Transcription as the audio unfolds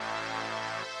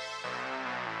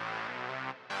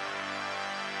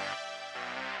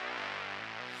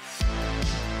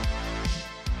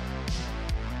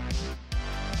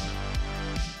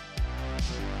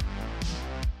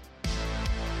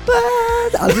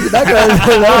I'll do the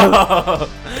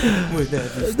background.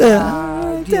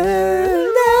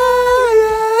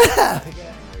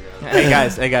 Hey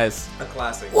guys. A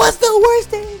classic. What's the worst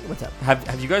thing? What's up?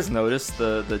 Have you guys noticed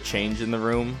the change in the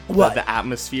room? What? The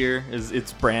atmosphere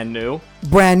it's brand new.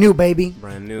 Brand new, baby.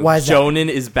 Brand new. Why is that? Jonan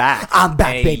is back. I'm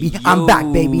back, Hey, baby. I'm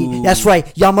back, baby. That's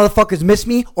right. Y'all motherfuckers missed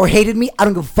me or hated me. I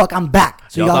don't give a fuck. I'm back.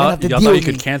 So y'all, gonna have to y'all deal thought with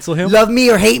you me. could cancel him? Love me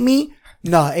or hate me?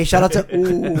 No. Hey, shout out to. Ooh.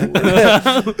 Wait,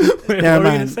 Never what were you gonna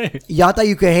mind. say? Y'all thought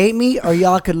you could hate me or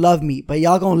y'all could love me, but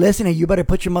y'all gonna listen and you better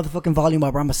put your motherfucking volume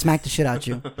up or I'm gonna smack the shit out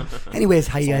you. Anyways,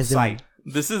 how you guys doing? Sight.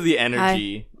 This is the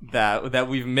energy that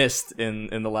we've missed in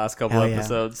the last couple Hell yeah.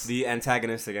 episodes. The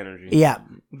antagonistic energy. Yeah,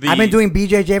 I've been doing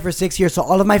BJJ for 6 years, so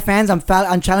all of my fans, I'm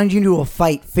challenging you to a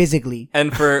fight physically.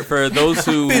 And for those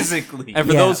who Physically. and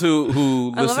for Yeah. those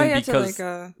who I love how listen you had to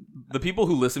because the people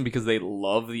who listen because they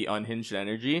love the unhinged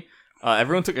energy.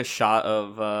 Everyone took a shot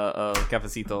of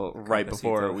cafecito right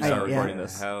before we started yeah. recording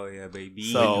this. Hell yeah,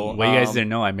 baby. So What you guys didn't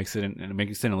know, I mixed it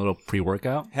in a little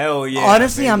pre-workout. Hell yeah.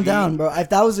 Honestly, I'm baby. down, bro. If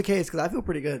that was the case, because I feel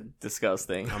pretty good.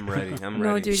 disgusting. I'm ready. I'm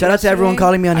No, ready. dude. Shout out to everyone Yesterday-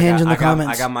 calling me unhinged in the I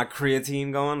comments. got my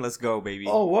creatine going. Let's go, baby.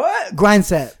 Oh, what? Grind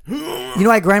set. You know,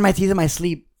 I grind my teeth in my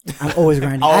sleep. I'm always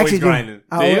grinding. Always I actually grinding.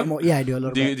 Do. Do you? Yeah, I do a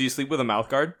little bit. Do you sleep with a mouth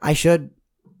guard? I should.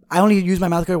 I only use my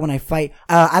mouth guard when I fight.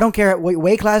 I don't care what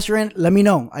weight class you're in. Let me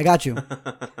know. I got you.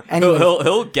 Anyway,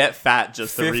 He'll get fat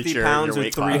just to 50 reach your pounds or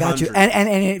weight I class. got you. 300.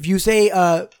 And if you say,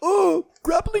 oh,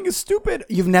 grappling is stupid,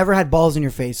 you've never had balls in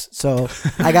your face. So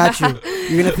I got you.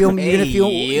 You're gonna feel me. You're gonna feel.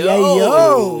 Yeah,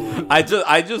 yo.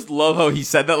 I just love how he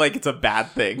said that like it's a bad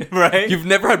thing, Right? You've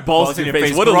never had balls in your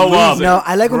face. What Grow a up. loser. No,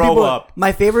 I like when Grow people. up.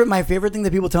 My favorite thing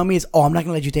that people tell me is, "Oh, I'm not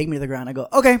gonna let you take me to the ground." I go,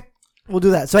 "Okay, we'll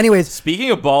do that." So, anyways,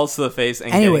 Speaking of balls to the face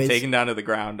and Anyways. getting taken down to the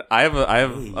ground, I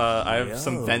have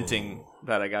some venting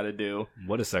that I got to do.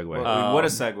 What a segue. What a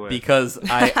segue. Because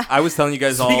I was telling you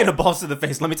guys all. Speaking of balls to the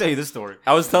face, let me tell you this story.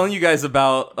 I was telling you guys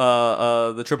about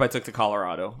the trip I took to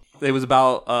Colorado. It was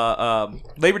about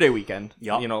Labor Day weekend.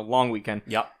 Yup. You know, long weekend.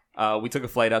 Yep. We took a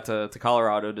flight out to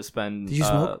Colorado to spend. Did you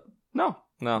smoke? No.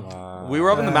 We were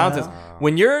up in the mountains.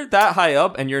 When you're that high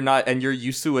up and you're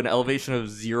used to an elevation of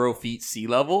 0 feet sea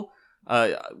level,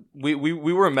 we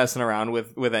weren't messing around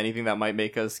with anything that might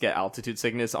make us get altitude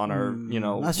sickness on our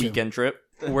that's true. weekend trip.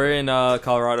 We're in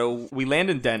Colorado. We land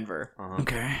in Denver,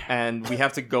 okay. and we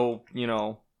have to go.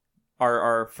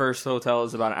 Our first hotel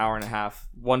is about an hour and a half.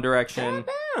 One direction.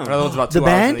 Another one's about 2 The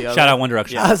hours. band? In the other. Shout out One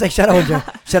Direction. I was like, "Shout out,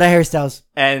 shout out, Harry Styles."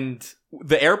 And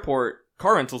the airport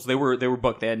car rentals, they were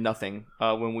booked. They had nothing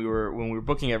when we were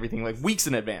booking everything like weeks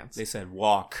in advance. They said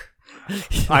walk.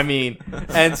 I mean,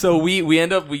 and so we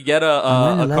get a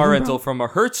 9/11, car bro. rental from a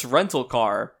Hertz rental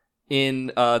car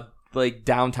in like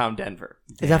downtown Denver.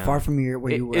 Is that far from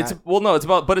where you were? It's at? well, no, it's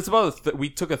about, but it's about. We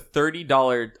took a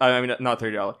 $30. I mean, not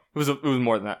 $30. It was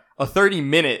more than that. A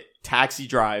 30-minute taxi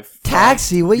drive.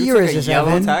 Taxi. What You year took is a this, yellow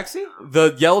Evan? taxi?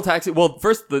 The yellow taxi. Well,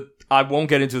 first I won't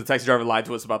get into the taxi driver lied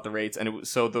to us about the rates, and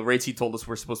so the rates he told us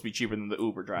were supposed to be cheaper than the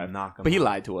Uber drive. Knock 'em But he out.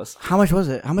 lied to us. How much was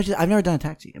it? How much? I've never done a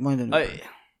taxi. I've only done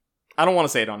I don't want to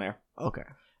say it on air. okay.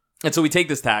 And so we take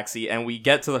this taxi and we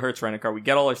get to the Hertz rent a car. We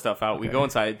get all our stuff out. We go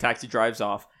inside. Taxi drives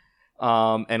off.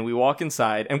 And we walk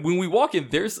inside. And when we walk in,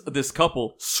 there's this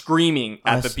couple screaming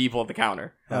at Us. the people at the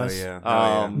counter. Hell Us. yeah.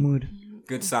 Hell yeah. Mood.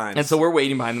 Good signs. And so we're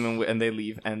waiting behind them, and they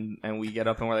leave, and we get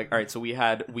up, and we're like, all right. So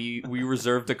we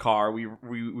reserved a car. We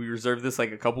reserved this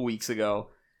like a couple weeks ago.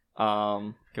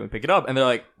 Can we pick it up? And they're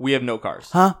like, we have no cars.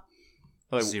 Huh?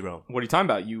 We're like, Zero. What are you talking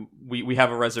about? We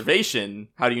have a reservation.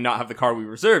 How do you not have the car we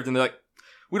reserved? And they're like,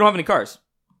 we don't have any cars.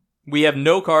 We have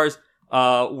no cars.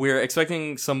 We're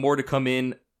expecting some more to come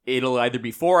in. It'll either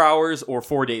be 4 hours or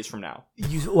 4 days from now.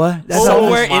 What? That's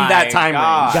Somewhere not, in that time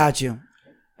God. range. got you.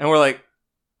 And we're like,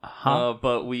 Huh?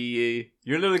 but we...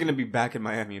 You're literally going to be back in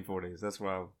Miami in 4 days. That's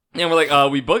wild. And we're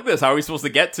like, we booked this. How are we supposed to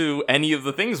get to any of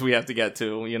the things we have to get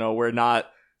to? We're not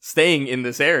staying in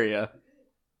this area.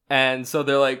 And so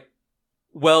they're like,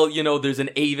 well, there's an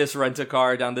Avis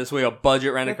rent-a-car down this way, a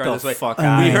budget rent-a-car Get this the way. fuck We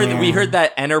out We heard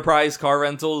that Enterprise Car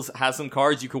Rentals has some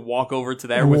cars. You could walk over to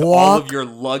there with all Walk? of your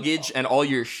luggage and all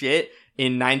your shit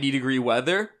in 90-degree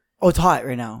weather. Oh, it's hot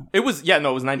right now. It was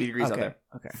 90 degrees out Okay. there.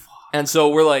 Okay. And so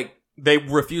we're like, they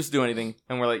refuse to do anything.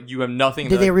 And we're like, you have nothing.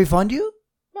 Did They're they like, refund you?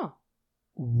 No.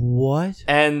 What?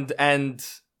 And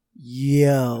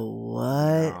Yo,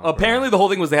 what? apparently the whole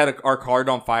thing was they had our card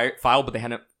on file, but they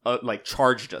hadn't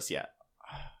charged us yet.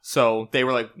 So they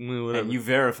were like, whatever. And you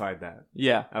verified that.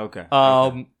 Yeah. Okay.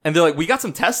 And they're like, we got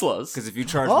some Teslas. Because if you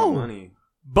charge Oh. me money,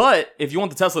 But if you want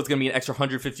the Tesla, it's going to be an extra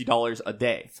 $150 a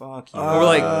day. fuck you. We're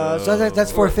like- so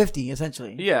that's $450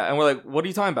 essentially. Yeah, and we're like, what are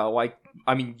you talking about? Why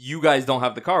I mean, you guys don't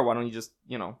have the car. Why don't you just,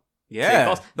 take Yeah.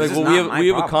 calls? This Like, is well, not we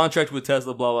have my a contract with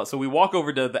Tesla, blah, blah. So we walk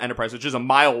over to the Enterprise, which is a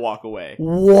mile walk away.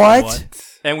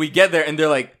 What? And we get there and they're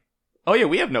like, oh yeah,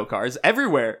 we have no cars.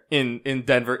 Everywhere in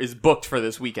Denver is booked for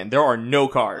this weekend. There are no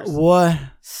cars. What?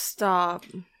 Stop.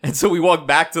 And so we walk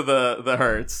back to the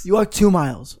Hertz. You walk 2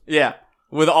 miles. Yeah.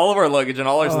 With all of our luggage and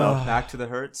all our stuff. Back to the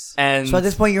Hertz. And So at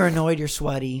this point, you're annoyed. You're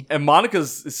sweaty. and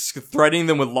Monica's threatening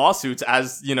them with lawsuits,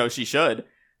 as she should.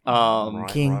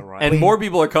 King. And more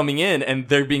people are coming in and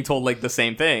they're being told like the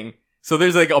same thing. So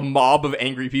there's like a mob of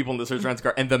angry people in the search rental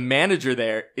car, and the manager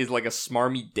there is like a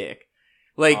smarmy dick.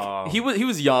 Like he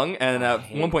was young, and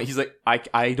at one point he's like,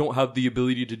 I don't have the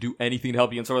ability to do anything to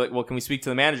help you. And so we're like, well, can we speak to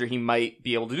the manager? He might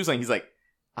be able to do something. He's like,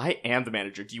 I am the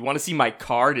manager. Do you want to see my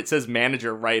card? It says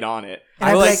manager right on it. And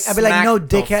I'd be like, no,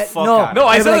 dickhead. No,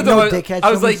 I said like, it no, to him. dickhead.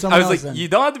 I was like, then. you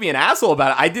don't have to be an asshole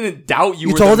about it. I didn't doubt you.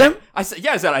 You were told him? I said,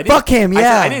 yeah. I said, I didn't. Fuck him. I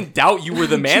Yeah. said, I didn't doubt you were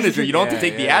the manager. You don't have to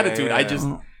take the attitude. yeah. I just,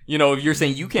 if you're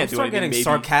saying you can't do Start anything, getting maybe.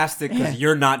 sarcastic because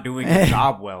you're not doing your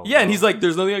job well. Yeah, and he's like,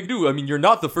 there's nothing I can do. I mean, you're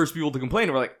not the first people to complain.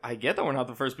 And we're like, I get that we're not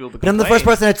the first people to But complain. I'm the first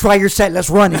person to try your set. Let's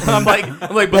run it. I'm like,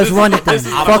 but Let's run it then.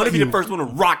 I'm Fuck gonna be you. the first one to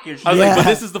rock your shit. I was like, Yeah. but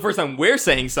this is the first time we're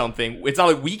saying something. It's not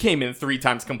like we came in 3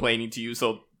 times complaining to you,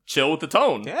 so chill with the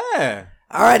tone. Yeah.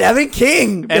 All right, Evan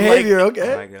King behavior. I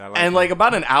Okay. like it. I like And it. like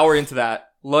about an hour into that,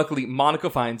 luckily Monica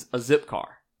finds a zip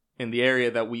car in the area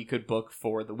that we could book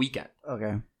for the weekend.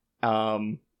 Okay.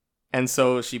 And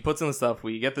so she puts in the stuff.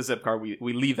 We get the zip car. We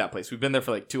leave that place. We've been there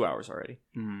for like 2 hours already.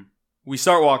 Mhm. We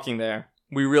start walking there.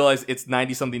 We realize it's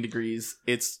 90 something degrees.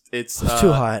 It's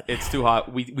too hot. It's too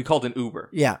hot. We called an Uber.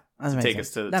 Yeah. That makes Take sense.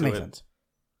 us to- that to makes it. sense.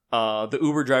 The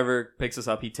Uber driver picks us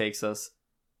up. He takes us.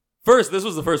 First, this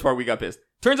was the first part we got pissed.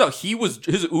 Turns out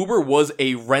his Uber was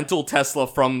a rental Tesla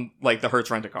from like the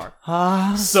Hertz rent-a-car.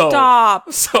 So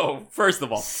Stop. So first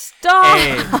of all, Stop.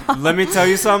 Hey, let me tell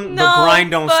you something. No the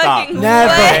grind don't stop. fucking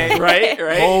Never. way.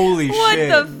 right, Holy What shit.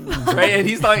 the fuck? right, and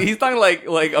he's talking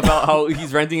like about how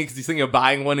he's renting it because he's thinking of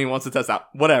buying one and he wants to test out.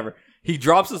 Whatever. He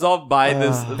drops us off by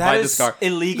this That car. is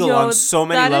illegal Yo, on so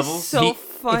many that is levels. so He-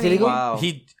 funny. illegal? Wow.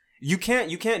 He You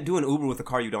can't do an Uber with a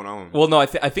car you don't own. well, no, I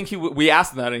think we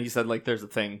asked him that and he said like there's a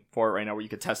thing for it right now where you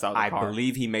could test out the I car.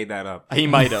 believe he made that up. He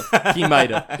might have. He might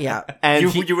have. Yeah.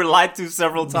 And You were lied to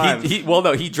several times.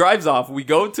 he drives off. We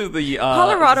go to the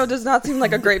Colorado does not seem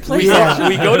like a great place.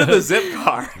 we go to the Zip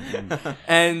car,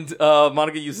 and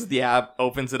Monica uses the app,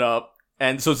 opens it up,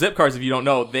 and so Zip cars, if you don't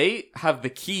know, they have the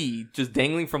key just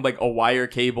dangling from like a wire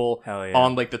cable Hell yeah.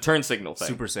 on like the turn signal thing.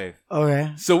 Super safe.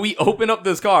 Okay. So we open up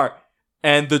this car,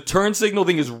 and the turn signal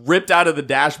thing is ripped out of the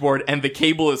dashboard, and the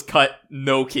cable is cut,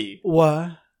 no key,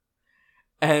 What?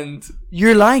 and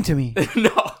You're lying to me.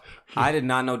 no. I did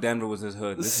not know Denver was his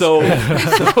hood. This is So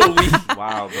crazy.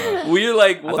 Wow, bro. we're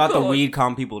like, I what thought the fuck? weed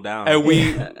calmed people down. And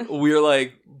we're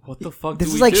like, what the fuck This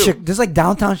do is we like do? this is like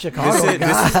downtown Chicago. this is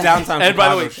God. downtown And by the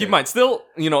Chicago way, shit. keep in mind, still,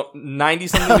 90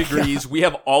 something degrees. We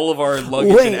have all of our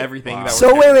luggage Wait. and everything. Wow. That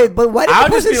So we're wait, but why did I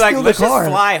the would just person be like, steal let's the car?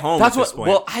 just fly home That's at this what. point.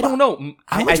 Well, I don't know.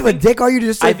 How much of a dick are you to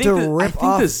just I like think to I rip think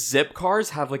off? the Zip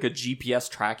cars have like a GPS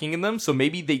tracking in them, so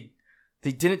maybe they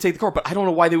didn't take the car. But I don't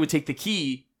know why they would take the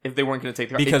key if they weren't going to take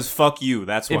the car. because fuck you.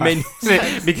 That's it why. made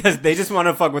sense. Because they just want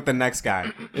to fuck with the next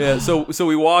guy. Yeah. So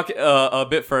we walk a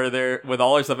bit further with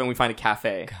all our stuff, and we find a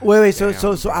cafe Wait. So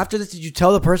after this, did you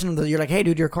tell the person that you're like, hey,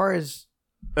 dude, your car is?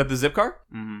 at the Zip car.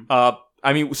 Mhm.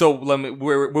 I mean, so when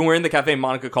we're in the cafe,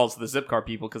 Monica calls the Zip car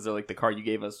people because they're like, the car you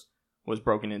gave us was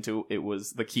broken into. It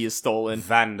was the key is stolen.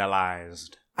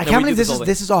 Vandalized. I No, can't we believe did the whole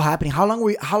this is all happening. How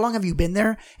long have you been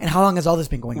there, and how long has all this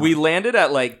been going on? We landed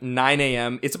at like 9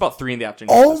 a.m. It's about 3 in the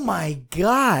afternoon. Oh my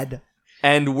god!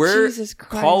 And we're Jesus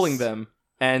Christ. calling them,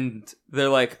 and they're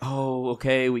like, "Oh,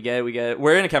 okay, we get it.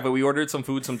 We're in a cafe. We ordered some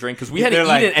food, some drink because we hadn't They're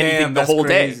like, eaten anything "Damn, the that's whole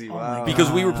crazy. day Wow. because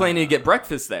we were planning to get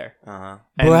breakfast there. Uh-huh.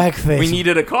 And Breakfast. We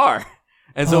needed a car,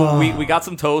 and so Oh. we got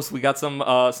some toast, we got some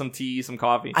tea, some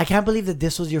coffee I can't believe that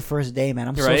this was your first day, man.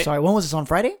 I'm so Right? sorry. When was this, on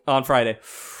Friday? on Friday,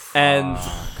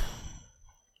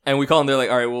 and we call them. They're like,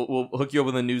 "All right, we'll hook you up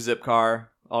with a new Zip car."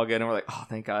 All good, and we're like, "Oh,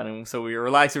 thank God!" And so we were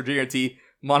relaxed. We're drinking our tea.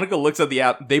 Monica looks at the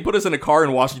app. They put us in a car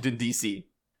in Washington D.C.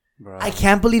 Bro. I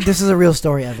can't believe this is a real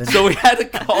story, Evan. So we had to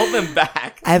call them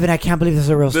back. Evan, I can't believe this is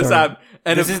a real This story. app,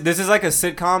 and This is like a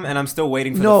sitcom, and I'm still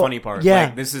waiting for No, the funny part. yeah.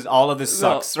 Like, this is all of this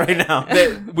sucks right now.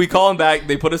 we call them back.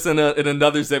 They put us in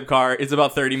another Zip car. It's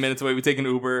about 30 minutes away. We take an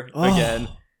Uber Oh. again.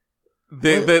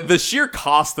 The sheer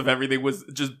cost of everything was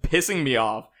just pissing me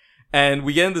off. And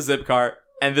we get in the Zip car,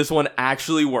 and this one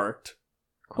actually worked.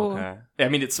 Cool. Okay. I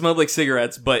mean, it smelled like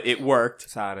cigarettes, but it worked.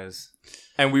 That's how it is.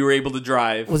 and we were able to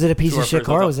drive. Was it a piece to our of shit first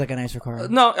car or hotel. was it like a nicer car?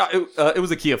 No, it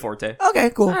was a Kia Forte. Okay,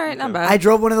 cool. All right, not bad. I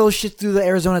drove one of those shits through the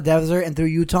Arizona desert and through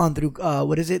Utah and through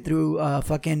through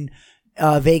fucking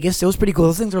Vegas. It was pretty cool.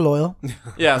 Those things are loyal.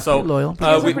 Yeah, so Pretty loyal.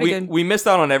 Those are pretty good. we missed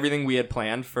out on everything we had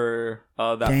planned for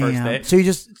that first day. So you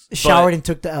just showered and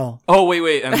took the L. Oh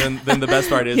wait, and then the best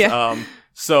part is Yeah.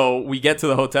 so we get to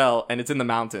the hotel and it's in the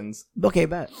mountains. Okay,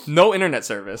 bet. No internet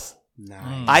service.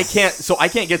 Nice. I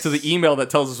can't get to the email that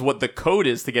tells us what the code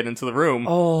is to get into the room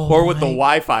Oh, or what the my-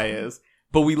 Wi-Fi is.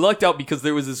 But we lucked out because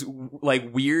there was this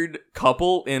like weird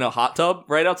couple in a hot tub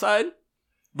right outside.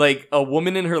 Like a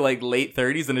woman in her like late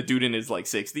 30s and a dude in his like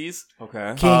 60s.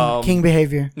 Okay. King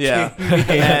behavior. Yeah.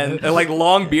 and like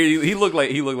long beard. He looked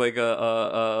like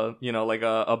a you know, like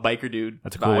a biker dude.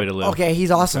 That's a cool way to live. Okay,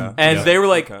 he's awesome. Okay. And Yeah. they were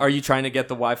like, Okay. "Are you trying to get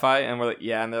the Wi-Fi?" And we're like,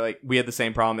 "Yeah." And they're like, "We had the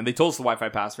same problem." And they told us the Wi-Fi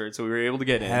password, so we were able to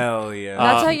get in. Hell yeah.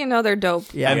 That's how you know they're dope.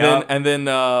 Yeah. And then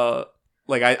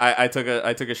like I took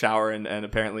a shower and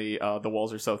apparently the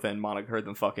walls are so thin. Monica heard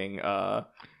them fucking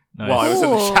Nice. while I was in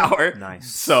the Cool. shower.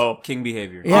 Nice. So King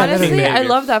behavior. Yeah, Honestly, King I behavior.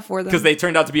 love that for them. because they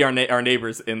turned out to be our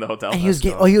neighbors in the hotel. And he was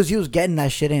he was getting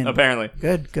that shit in. apparently.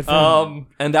 Good for him.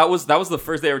 And that was the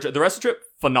first day of our trip. The rest of the trip,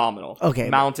 phenomenal. Okay.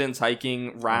 Mountains,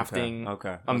 hiking, rafting.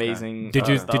 Okay. Amazing. Did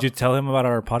you stuff. did you tell him about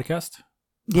our podcast?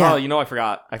 Yeah. Oh, you know, I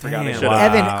forgot. I Damn. should Wow.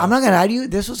 have. Evan, I'm not gonna lie to you.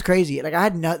 This was crazy. Like I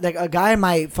had like a guy in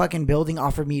my fucking building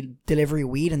offered me delivery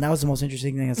weed, and that was the most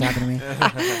interesting thing that's happened to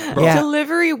me. Yeah,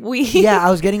 Delivery weed. yeah.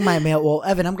 I was getting my mail. Well,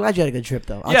 Evan, I'm glad you had a good trip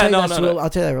though. I'll Yeah, tell you no, that no, real- no. I'll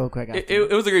tell you that real quick. After.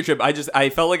 It was a great trip. I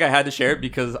felt like I had to share it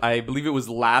because I believe it was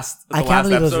the I last can't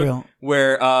believe it was episode real.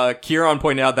 where Kieran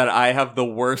pointed out that I have the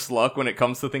worst luck when it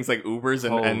comes to things like Ubers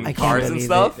Holy- and I can't cars and believe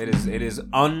stuff. It is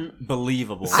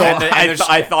unbelievable. So And the- and there's-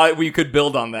 I thought we could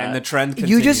build on that. and the trend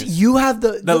You continues. you have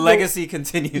the legacy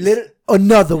continues.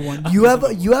 another one. You have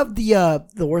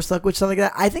the worst luck with stuff like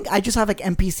that. I think I just have like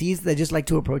NPCs that just like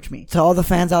to approach me. To all the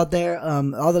fans out there,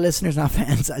 all the listeners, not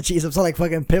fans. Jeez, I'm so like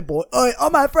fucking Pitbull. Oh, all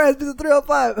my friends, Mr.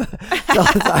 305. So,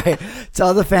 sorry. To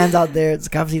all the fans out there, it's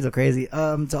conversations are crazy.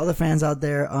 To all the fans out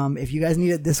there, if you guys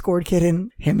need a Discord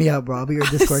kitten, hit me up, bro. I'll be your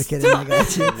Discord kitten. I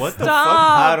got you. What the Stop. fuck?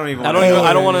 I don't even. I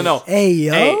wanna don't want to know. Hey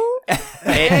yo.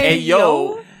 Hey, yo,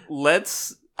 yo.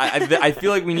 let's. I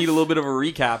feel like we need a little bit of a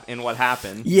recap in what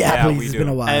happened. Yeah, Yeah, please. we It's do. been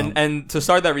a while. And to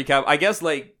start that recap, I guess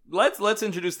like let's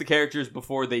introduce the characters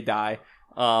before they die.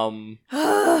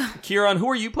 Kieran, who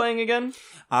are you playing again?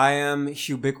 I am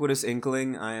Ubiquitous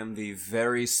Inkling. I am the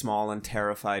very small and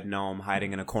terrified gnome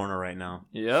hiding in a corner right now.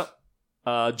 Yep.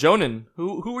 Jonan,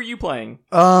 who are you playing?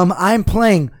 I'm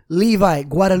playing Levi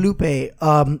Guadalupe,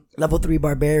 level 3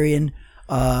 barbarian.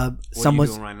 What are you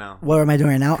doing right now? What am I doing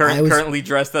right now? Currently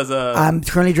dressed as a I'm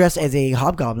currently dressed as a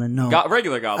hobgoblin. No,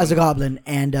 regular goblin. as a goblin,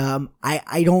 and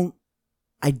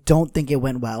I don't think it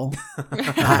went well.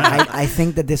 I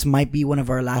think that this might be one of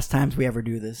our last times we ever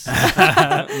do this.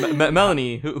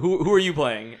 Melanie, who are you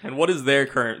playing, and what is their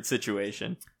current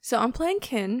situation? So I'm playing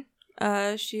Kin.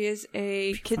 She is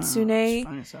a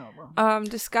kitsune,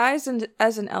 disguised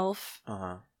as an elf.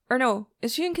 Uh-huh. Or no,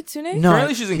 is she in kitsune? No,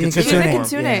 Currently she's in kitsune She's in form.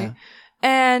 kitsune. Yeah.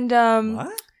 And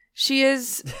What? she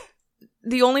is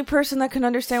the only person that can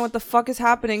understand what the fuck is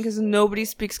happening because nobody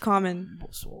speaks common.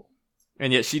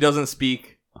 And yet she doesn't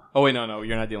speak. Oh wait, no,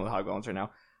 you're not dealing with hoggoblins right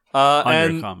now.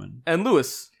 And Undercommon.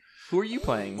 Lewis, who are you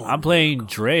playing? I'm playing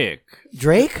Drake,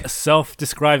 Drake. a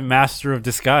self-described master of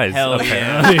disguise. Hell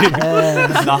apparently.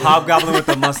 The hobgoblin with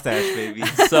the mustache, baby.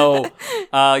 So,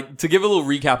 to give a little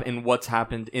recap in what's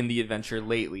happened in the adventure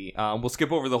lately, we'll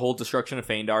skip over the whole destruction of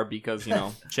Feindar because,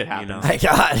 shit happens. know. My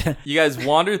God. You guys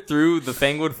wandered through the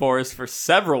Fangwood Forest for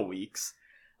several weeks,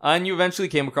 and you eventually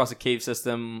came across a cave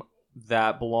system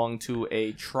that belonged to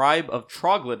a tribe of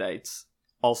troglodytes,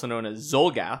 also known as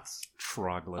Zolgaths,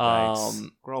 Troglodytes.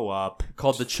 Grow up.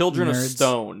 called the Children of Nerds.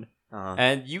 Stone. Uh-huh.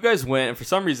 And you guys went and for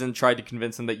some reason tried to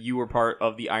convince them that you were part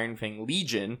of the Iron Fang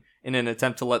Legion in an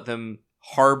attempt to let them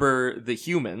harbor the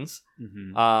humans.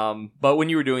 Mhm. But when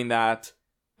you were doing that,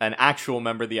 an actual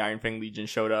member of the Iron Fang Legion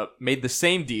showed up, made the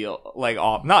same deal,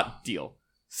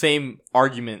 same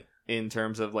argument in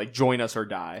terms of like join us or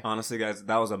die. Honestly, guys,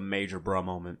 that was a major bro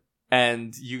moment.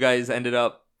 And you guys ended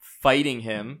up fighting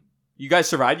him. You guys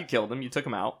survived, you killed him, you took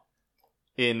him out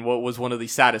in what was one of the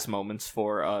saddest moments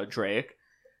for Drake.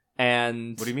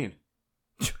 And What do you mean?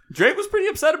 Drake was pretty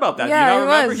upset about that. Yeah, Do you he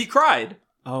not remember? was. He cried.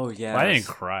 Oh, yeah. I didn't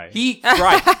cry. He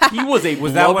cried. He was a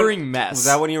Was that when- blubbering mess. Was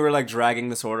that when you were like dragging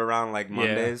the sword around like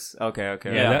Mondays? Okay.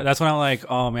 yeah, that's when I'm like,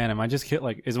 oh man, am I just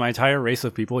is my entire race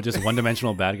of people just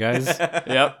one-dimensional bad guys?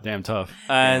 Yep. Damn tough.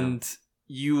 And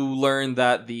you learn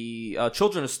that the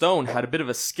Children of Stone had a bit of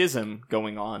a schism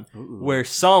going on, where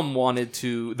some wanted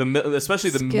to, especially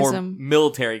the more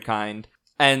military kind,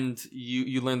 and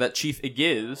you learn that Chief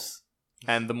Igiz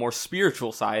and the more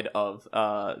spiritual side of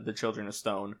the Children of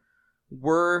Stone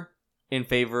were in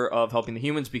favor of helping the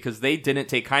humans because they didn't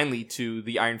take kindly to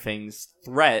the Iron Fang's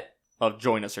threat of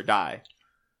join us or die.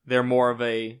 They're more of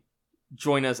a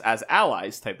join us as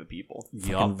allies type of people.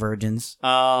 Fucking virgins.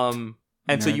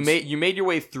 And Nerds. so you made your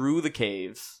way through the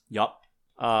caves. Yup.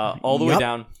 All the way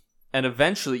down, and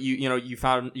eventually you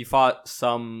fought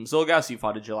some Zolgas. You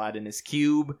fought a gelatinous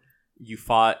cube. You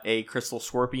fought a crystal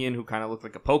scorpion who kind of looked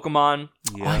like a Pokemon.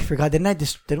 Yeah. Oh, I forgot.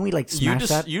 Didn't we like smash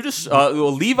that?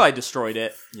 Levi destroyed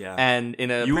it. Yeah. And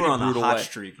in a you pretty were on brutal a hot way.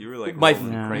 streak. You were like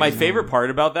my favorite part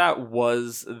about that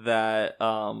was that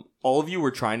all of you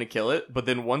were trying to kill it, but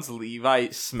then once Levi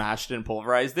smashed and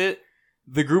pulverized it,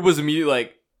 the group was immediately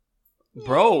like,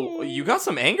 "Bro, you got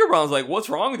some anger problems. Like, what's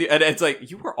wrong with you?" And it's like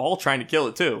you were all trying to kill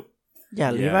it too. Yeah,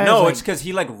 Levi. No, was it's because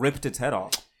he like ripped its head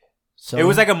off. So It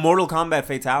was like a Mortal Kombat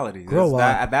fatality. Grow up.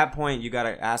 At that point, you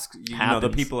gotta ask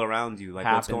the people around you, like,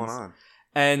 what's going on?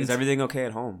 And Is everything okay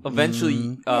at home?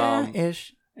 eventually,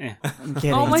 ish. Eh. I'm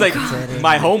kidding. Oh my it's like God.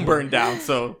 my home burned down.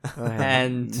 So Go ahead.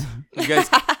 and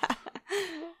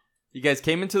you guys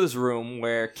came into this room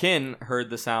where Kin heard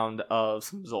the sound of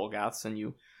some Zolgaths, and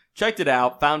you checked it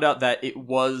out, found out that it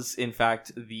was in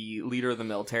fact the leader of the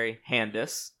military,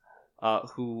 Handis,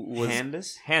 who was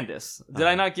Handis. Did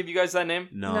I not give you guys that name?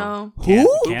 No. Who?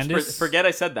 Oops, Candace? forget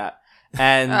I said that.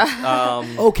 And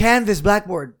Oh, Canvas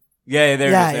Blackboard. Yeah, there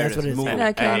Yeah, it is. There that's what it is. Move Yeah,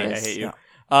 it. Candace. I hate you.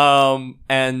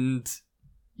 And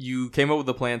you came up with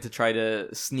a plan to try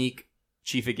to sneak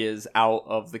Chief Igiz out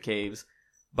of the caves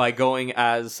by going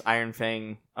as Iron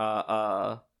Fang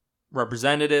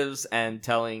representatives and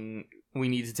telling we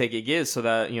need to take Igiz so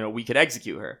that we could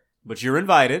execute her. But you're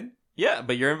invited. Yeah,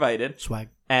 but you're invited. Swag.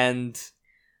 And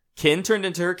Kin turned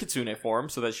into her Kitsune form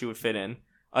so that she would fit in.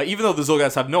 Even though the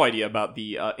Zolgaths have no idea about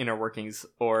the inner workings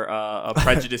or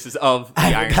prejudices of the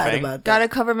I Iron forgot Fang. about that. Gotta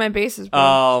cover my bases,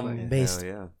 bro. Based.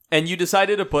 Yeah. And you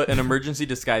decided to put an emergency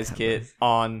disguise kit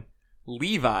on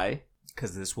Levi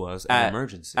Because this was an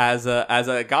emergency. as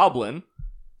a goblin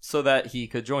so that he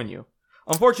could join you.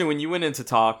 Unfortunately, when you went in to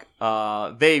talk,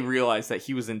 they realized that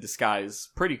he was in disguise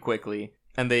pretty quickly,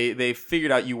 and they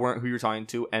figured out you weren't who you were talking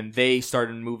to, and they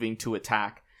started moving to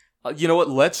attack. You know what?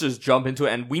 Let's just jump into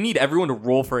it, and we need everyone to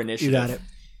roll for initiative. You got it.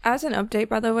 As an update,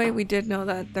 by the way, we did know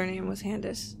that their name was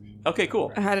Handis. Okay,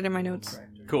 cool. I had it in my notes.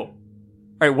 Cool.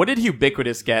 All right, what did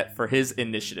Ubiquitous get for his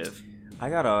initiative? I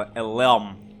got a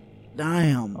 11.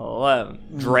 Damn.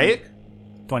 11. Drake?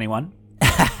 21.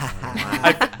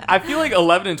 I feel like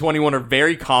 11 and 21 are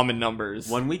very common numbers.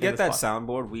 When we in get this that podcast.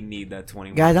 soundboard, we need that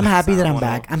 21. Guys, I'm happy that I'm Sound.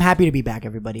 back. I'm happy to be back,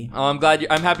 everybody. Oh, I'm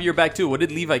happy you're back too. What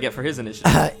did Levi get for his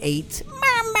initiative? 8.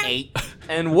 8.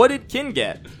 And what did Kin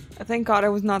get? Thank God I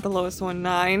was not the lowest one.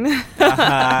 9.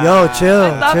 Yo,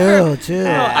 chill, chill.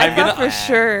 I thought for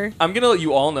sure. I'm gonna let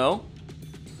you all know.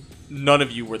 None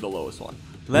of you were the lowest one.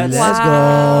 Let's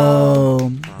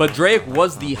go. But Drake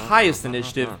was the highest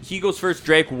initiative. He goes first.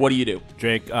 Drake, what do you do?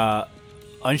 Drake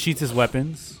unsheaths his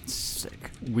weapons.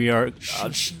 Sick. We are.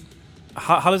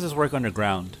 How does this work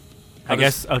underground? I does-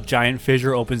 guess a giant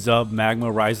fissure opens up,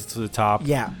 magma rises to the top.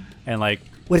 Yeah. And like.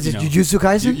 What is it, you know, Jujutsu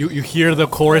Kaisen? You hear the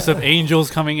chorus of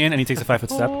angels coming in, and he takes a 5-foot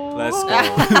step. Let's go.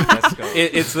 Let's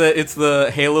go. It's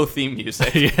the Halo theme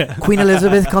music. Yeah. Queen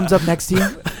Elizabeth comes up next to you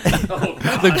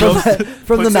The ghost,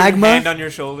 from the Puts her hand magma. on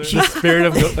your shoulder. the spirit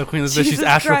of Queen Elizabeth. She's Jesus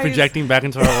astral Christ. projecting back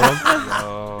into our world.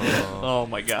 Oh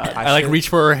my god. I like reach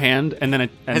for her hand, and then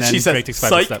and then she says, Drake takes a 5-foot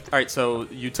 "Psych." step. All right, so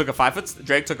you took a 5-foot.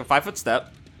 Drake took a 5-foot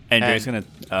step. And Drake's gonna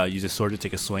use his sword to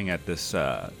take a swing at this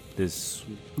this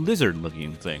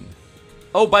lizard-looking thing.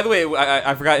 Oh, by the way,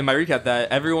 I forgot in my recap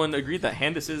that everyone agreed that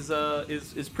Handis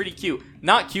is pretty cute.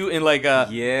 Not cute in like a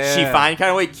Yeah. she fine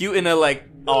kind of way. Cute in a like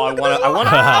I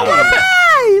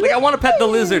want to pet the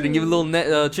lizard and give it a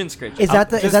little chin scratch. Is that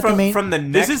the Just main? from the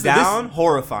neck is- down?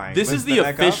 Horrifying. This With is the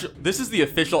neck up? official. This is the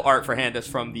official art for Handis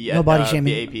from the No body the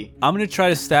shaming. AP. I'm gonna try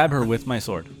to stab her with my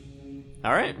sword.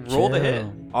 All right, roll the hit.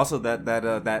 Also,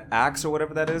 that axe or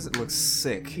whatever that is, it looks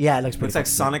sick. Yeah, it looks pretty. It's like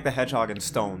Sonic the Hedgehog in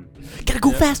stone. Gotta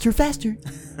go faster.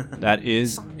 That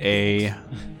is a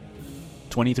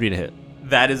 23 to hit.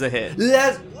 That is a hit.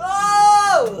 Let's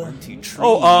go.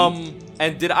 Oh,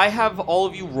 and did I have all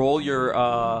of you roll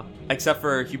your except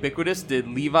for Ubiquitous? Did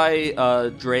Levi,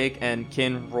 Drake, and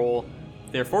Kin roll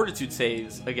their fortitude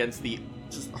saves against the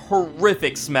just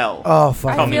horrific smell Oh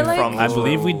fuck. coming feel like- from I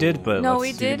believe we did, but No, let's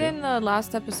we see did again. in the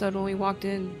last episode when we walked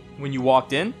in. when you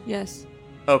walked in? Yes.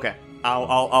 Okay,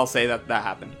 I'll say that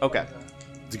happened. Okay,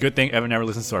 It's a good thing Evan never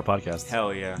listens to our podcast.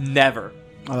 Hell yeah. Never.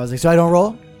 I was like, so I don't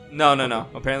roll? No.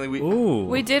 Apparently we. Ooh.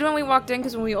 We did when we walked in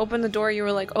because when we opened the door, you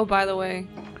were like, "Oh, by the way."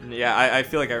 Yeah, I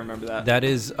feel like I remember that. That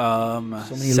is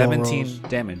many 17 low rolls.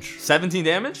 damage. 17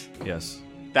 damage. Yes.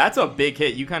 That's a big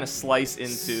hit. You kind of slice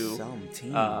into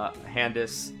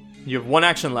Handis. You have one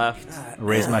action left.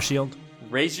 Raise my shield.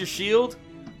 Raise your shield.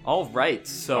 All right.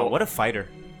 So Oh, what a fighter.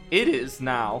 it is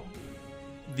now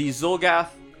the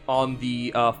Zolgath on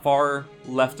the far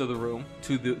left of the room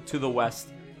to the west,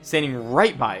 standing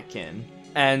right by Kin.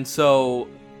 And so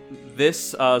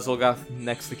this Zolgath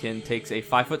next to Kin takes a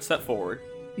 5-foot step forward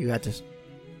You got this.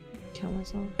 Kill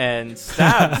myself. and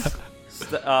stabs,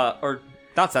 or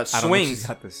not stabs, I don't think she's swings,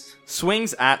 got this.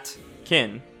 swings at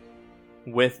Kin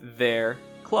with their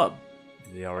club.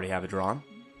 Do they already have it drawn?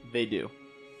 They do.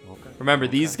 Okay. Remember,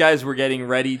 these guys were getting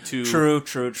ready to True.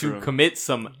 commit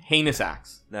some heinous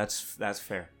acts. That's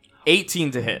fair.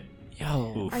 18 to hit.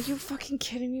 Yo. Are you fucking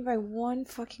kidding me by 1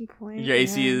 fucking point? Your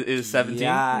AC is 17.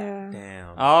 Yeah.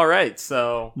 Damn. All right,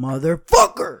 so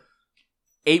Motherfucker.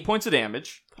 8 points of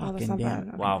damage. Oh, that's Fucking not damn. bad.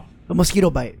 Okay. Wow. A mosquito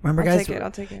bite. Remember, I'll guys? take it.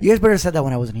 I'll take it. You guys better have said that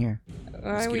when I wasn't here. We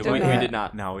Mosquito did bite. We that. did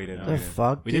not. No, we didn't. The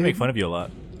fuck, We did make fun of you a lot.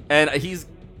 And he's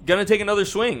gonna take another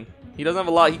swing. He doesn't have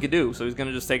a lot he could do, so he's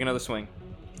gonna just take another swing.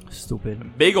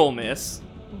 Stupid. Big ol' miss,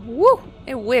 Woo!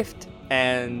 It whiffed.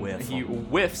 and Whiff. he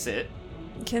whiffs it.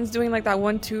 Ken's doing like that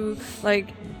 1-2, like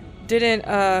didn't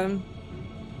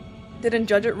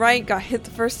judge it right. Got hit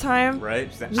the first time. Right?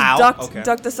 Just Ow. ducked, Okay.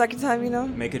 ducked the second time. You know.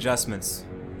 Make adjustments.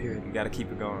 You gotta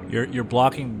keep it going. You're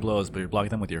blocking blows, but you're blocking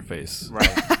them with your face. Right.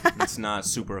 It's not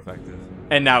super effective.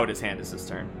 And now it is Handis'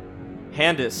 turn.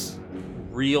 Handis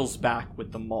reels back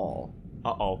with the maul.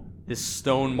 Uh-oh. This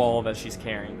stone maul that she's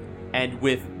carrying, and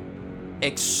with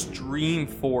extreme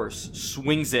force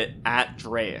swings it at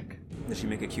Draic. Does she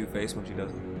make a cute face when she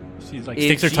does it? She's like If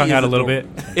sticks her she tongue is out a little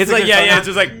adorable. bit. It's like, yeah, it's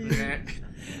just like.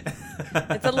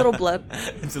 It's a little blip.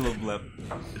 It's a little blip.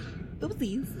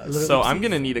 So I'm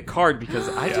gonna need a card because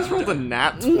I just rolled a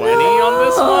nat 20 on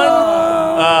this one.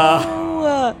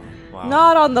 Wow.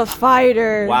 Not on the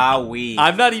fighter. Wowee.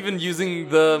 I'm not even using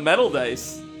the metal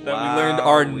dice that we learned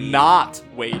are Wowee. not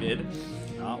weighted.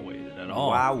 Not weighted at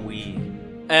all. Wowee.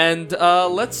 And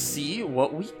let's see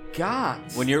what we got.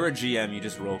 When you're a GM, you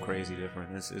just roll crazy different.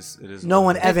 It is. No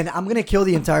one, Evan. I'm gonna kill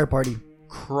the entire party.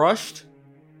 Crushed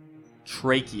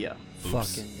trachea.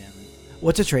 Fucking damn it.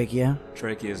 What's a trachea?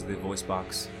 Trachea is the voice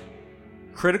box.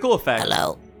 Critical effect.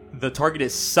 Hello. The target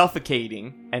is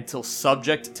suffocating until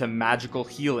subject to magical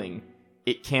healing.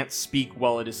 It can't speak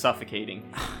while it is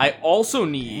suffocating. I also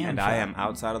need. And I am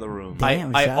outside of the room.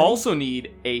 Damn, I Shadi. also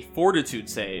need a fortitude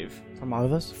save From all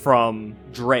of us? from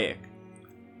Draic.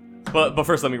 But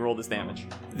first, let me roll this damage.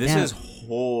 This Damn. is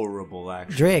horrible,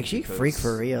 actually. Drake, she because freak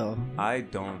for real. I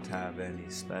don't have any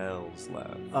spells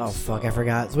left. Oh fuck, I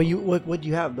forgot. So what do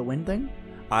you have? The wind thing?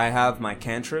 I have my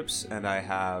cantrips and I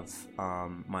have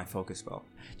my focus spell.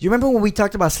 Do you remember when we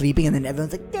talked about sleeping and then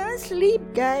everyone's like, "Don't sleep,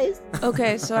 guys.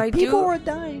 Okay, so I People do. are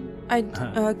dying."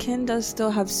 Ken does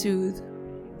still have soothe.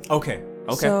 Okay.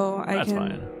 So I That's can.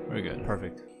 fine. We're good.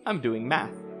 Perfect. I'm doing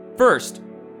math. First,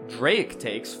 Draic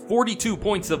takes 42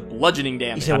 points of bludgeoning You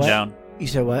damage. said I'm what? down. You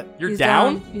said what? You're He's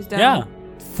down? He's down.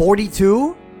 Yeah.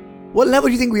 42? What level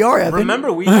do you think we are, Evan?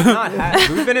 Remember, we have not had.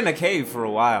 We've been in a cave for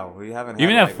a while. We haven't.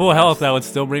 Even had, at full health, that would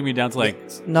still bring me down to like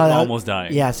No, that- almost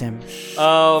dying. Yeah, Sam.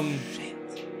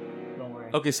 Don't worry.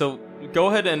 Okay, so go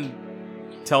ahead and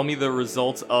tell me the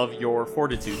results of your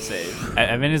fortitude save.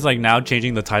 Evan is like now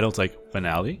changing the title to like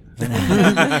finale.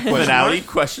 Finale?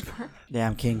 Question mark?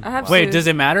 Damn, King. I have Wait, soothe. does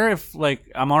it matter if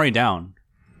like I'm already down?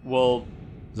 Well,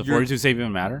 Does the You're- 42 save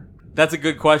even matter? that's a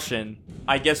good question.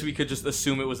 I guess we could just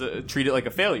assume it was treat it like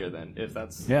a failure then, if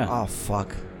that's... Yeah. Oh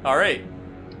fuck. All right.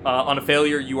 On a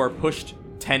failure, you are pushed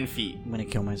 10 feet. I'm gonna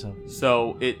kill myself.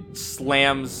 So it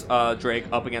slams Drake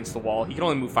up against the wall. He can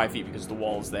only move 5 feet because the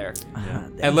wall is there.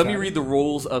 Damn, And let me Shadi. read the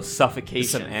rules of It's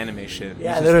suffocation. some anime shit.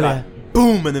 Yeah, He just literally. got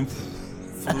boom, and then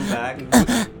flew back.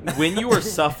 When you are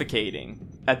suffocating,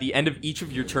 at the end of each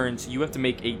of your turns, you have to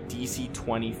make a DC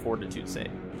 20 fortitude save.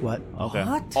 What? Okay.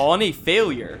 What? On a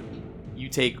failure, you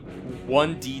take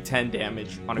 1d10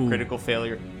 damage. On a critical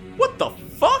failure, what the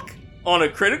fuck? On a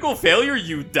critical failure,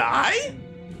 you die?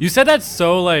 You said that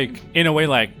so like in a way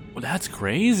like, well, that's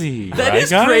crazy. That right, is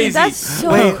guys? crazy. That's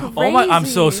so Wait. crazy. Oh my! I'm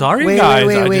so sorry, Wait, guys.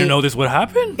 wait, I wait. didn't know this would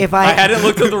happen. If I I hadn't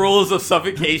looked at the rules of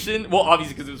suffocation. Well,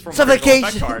 obviously because it was from a critical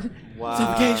effect Suffocation. card.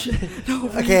 Wow.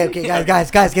 Okay,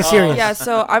 guys, get serious. Yeah,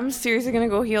 so I'm seriously gonna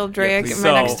go heal Drake please. in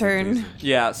my next So- turn.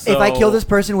 Yeah. So If I kill this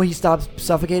person, will he stop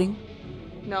suffocating?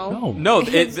 No. No. no,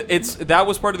 it's that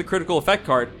was part of the critical effect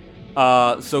card.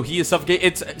 So he is suffocating.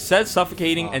 It says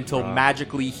suffocating until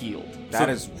magically healed. That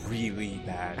is really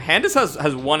bad. Handis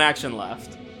has one action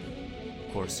left.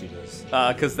 Of course he does.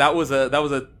 Because that was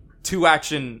a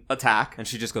 2-action attack. And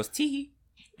she just goes tee,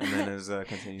 and then is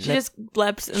continues. She just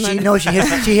bleps and She then knows she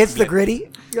hits the gritty.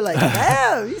 You're like,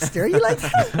 damn, you stir you like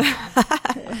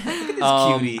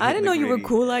that? Cutie. I didn't know you were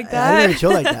cool like I that. didn't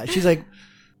chill like that. She's like,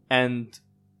 And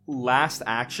last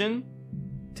action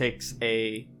takes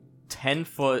a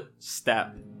 10-foot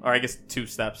step, or I guess 2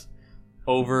 steps,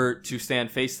 over to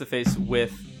stand face to face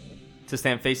with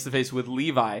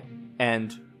Levi,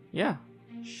 and yeah,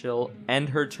 she'll end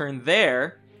her turn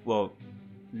there. Well,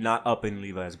 not up in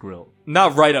Levi's grill.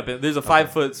 Not right up it. There's a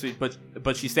 5-foot suite,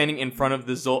 but she's standing in front of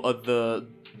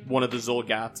one of the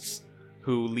Zolgaths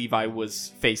who Levi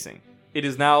was facing. It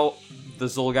is now the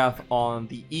Zolgath on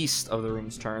the east of the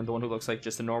room's turn, the one who looks like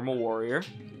just a normal warrior.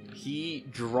 He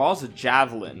draws a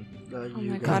javelin Oh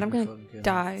my god, I'm gonna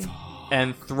die.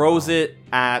 and throws it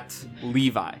at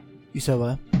Levi you said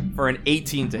what? for an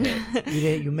 18 to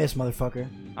hit. You missed, motherfucker.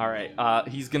 All right,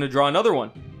 he's gonna draw another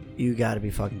one. You gotta be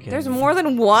fucking kidding There's me. more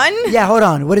than one? Yeah, hold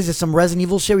on. What is this? Some Resident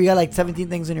Evil shit? We got like 17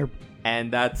 things in your.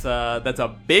 And that's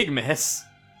a big miss.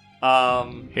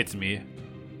 Hits me.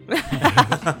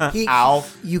 Ow.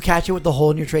 You catch it with the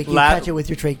hole in your trachea. You catch it with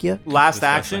your trachea. Last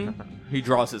action, he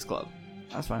draws his club.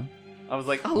 That's fine. I was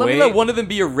like, let me Wait. let one of them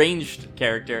be a ranged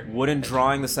character. Wouldn't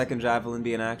drawing the second javelin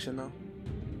be an action though?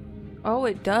 Oh,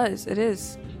 it does. It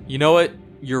is. You know what?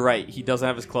 You're right. He doesn't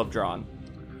have his club drawn.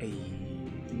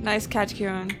 Nice catch,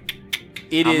 Kieran.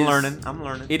 I'm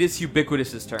learning. It is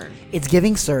Ubiquitous's turn. It's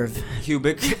giving serve.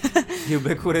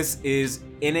 Ubiquitous is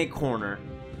in a corner,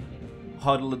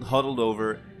 huddled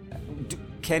over.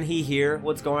 Can he hear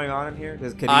what's going on in here? Can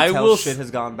he tell shit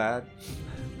has gone bad?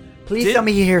 Please tell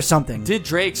me you hear something. Did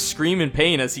Drake scream in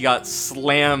pain as he got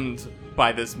slammed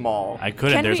by this maul? I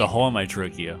couldn't. Can There's we- a hole in my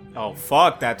trachea. Oh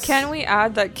fuck! That's Can we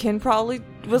add that Kin probably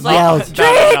was like, Yeah,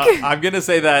 Drake! No, I'm gonna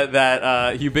say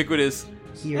that Ubiquitous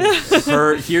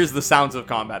Here. hears the sounds of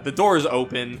combat. The door is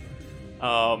open.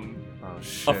 oh A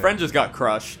shit. friend just got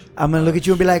crushed. I'm gonna look at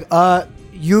you and be like,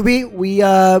 Yubi,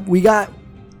 we got.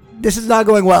 This is not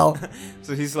going well.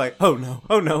 So he's like, oh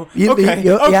no. Yeah,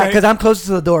 Okay. because I'm close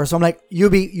to the door, so I'm like,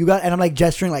 Yubi, you got, and I'm like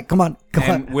gesturing, like, come on.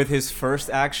 And with his first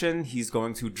action, he's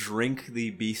going to drink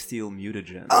the bestial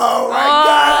mutagen. Oh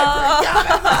my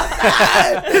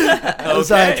god! I'm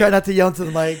sorry, I try not to yell into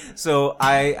the mic. So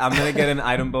I'm gonna get an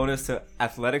item bonus to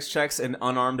athletics checks and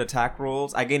unarmed attack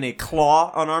rolls. I gain a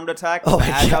claw unarmed attack, Oh with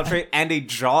my the agile God. trait, and a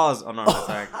jaws unarmed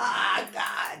attack.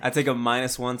 I take a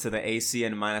 -1 to the AC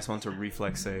and a -1 to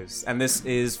reflex saves. And this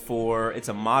is it's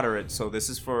a moderate, so this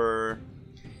is for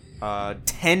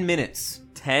 10 minutes.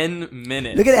 10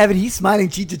 minutes. Look at Evan, he's smiling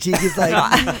cheek to cheek. He's like,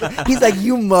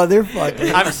 you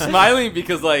motherfucker. I'm smiling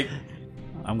because like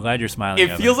I'm glad you're smiling. it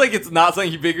Evan. feels like it's not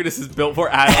something Ubiquitous is built for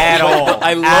at all. All.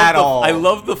 I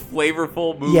love the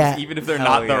flavorful moves, Yeah. even if they're Hell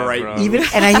not the yeah, right bro. moves. Even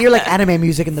and I hear like anime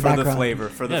music in the For background. the flavor.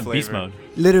 For the Yeah, flavor. beast mode.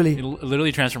 Literally.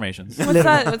 Literally transformations. What's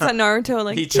that Naruto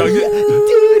like? He chugged it.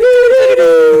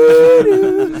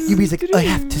 Yubi's like, I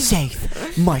have to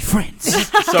save my friends.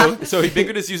 So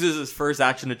Ubiquitous uses his first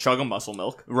action to chug a muscle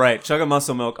milk. Right, chug a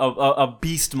muscle milk, a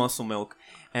beast muscle milk,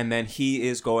 and then he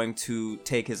is going to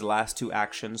take his last 2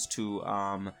 actions to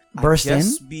Burst in?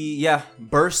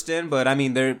 burst in. But I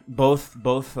mean, they're both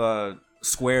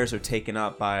squares are taken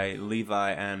up by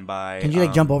Levi and by. Can you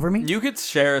like jump over me? You could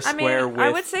share a I square mean, with. I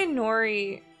would say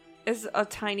Nori is a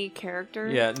tiny character.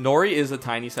 Yeah, Nori is a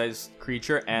tiny sized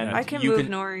creature, and I can you move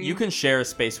Nori. You can share a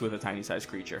space with a tiny sized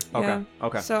creature. Okay. Yeah.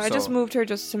 Okay. So I just moved her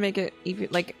just to make it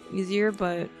easier,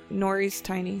 but Nori's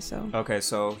tiny, so. Okay,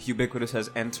 so Ubiquitous has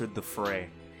entered the fray,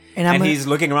 And and he's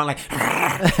looking around like.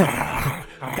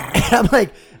 I'm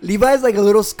like, Levi's like a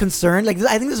little concerned. Like,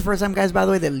 I think this is the first time, guys, by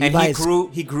the way, that And Levi is.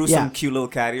 he grew Yeah. some cute little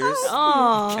cat ears.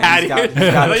 Aww. Cat he's ears. got- he's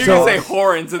got- I thought you were so- gonna say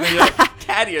horns, and then you're like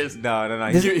cat ears.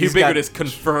 No. This- He's got- Ubiquitous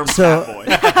confirmed So- cat boy.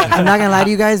 I'm not gonna lie to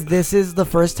you guys. This is the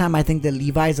first time I think that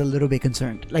Levi is a little bit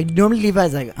concerned. Like, normally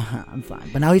Levi's like, I'm fine,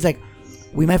 but now he's like,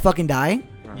 we might fucking die.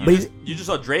 But he's, You just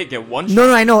saw Drake get one shot.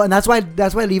 no, I know, and that's why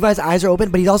Levi's eyes are open.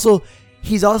 But he's also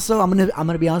I'm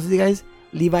gonna be honest with you guys.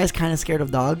 Levi's kind of scared of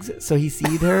dogs, so he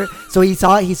seed her. So he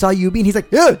saw Yubi, and he's like,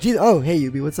 yeah, geez, oh hey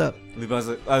Yubi, what's up? Levi's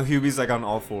like, Hubie's like on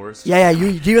all fours. Yeah,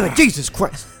 Yubi's like, Jesus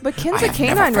Christ. But Kin's a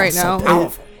canine right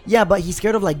now. Yeah, but he's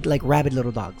scared of like rabid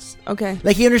little dogs. Okay.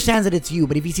 Like he understands that it's you,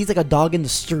 but if he sees like a dog in the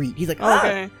street, he's like, ah.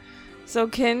 Okay. So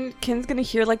Kin's gonna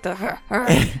hear like the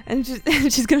and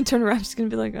she's gonna turn around. She's gonna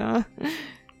be like,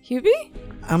 Hubie?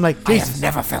 I'm like, Jesus.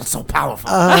 never felt so powerful.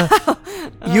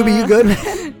 Yubi, you good,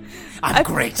 man? I'm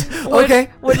great. Okay.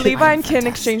 Would Levi and Kin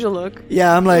exchange a look?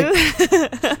 Yeah, I'm like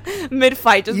Mid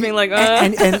fight, just being like,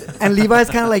 and Levi's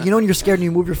kind of like, when you're scared and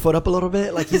you move your foot up a little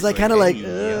bit, like he's like kind of like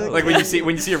Like when you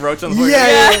see a roach on the floor.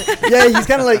 yeah, he's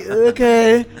kind of like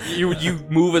okay. You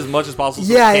move as much as possible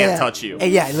so it can't touch you.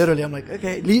 And literally, I'm like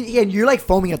okay, and you're like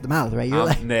foaming at the mouth, right? You're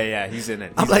like, he's in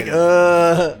it. I'm like,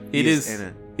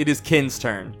 It is Kin's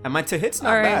turn. And my to hit's not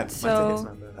All right, bad. so- My to hit's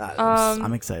not bad.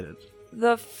 I'm excited.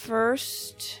 the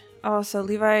first. Oh, so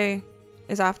Levi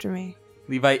is after me.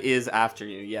 Levi is after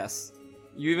you. Yes.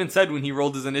 You even said when he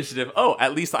rolled his initiative, "Oh,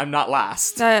 at least I'm not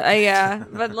last." Yeah,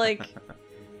 but like,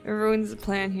 it ruins the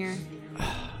plan here.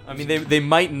 I mean, they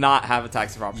might not have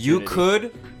attacks of opportunity. You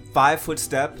could 5-foot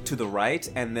step to the right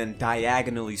and then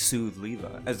diagonally soothe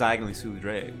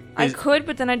Drake. I could,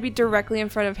 but then I'd be directly in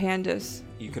front of Handus.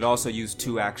 You could also use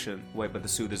 2 action. Wait, but the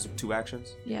soothe is 2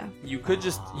 actions? Yeah. You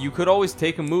could always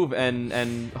take a move and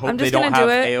hope I'm they just don't gonna have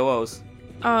do it. AOs.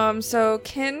 So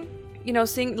Kin,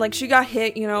 seeing like she got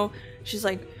hit, she's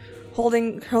like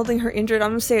holding her injured.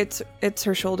 I'm gonna say it's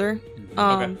her shoulder.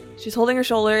 Okay. She's holding her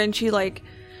shoulder, and she like,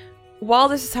 while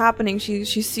this is happening, she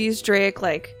sees Drake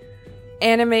like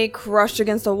anime crushed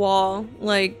against a wall,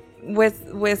 like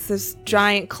with this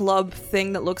giant club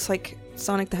thing that looks like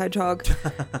Sonic the Hedgehog.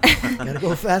 Gotta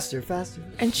go faster.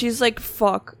 And she's like,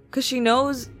 fuck. Because she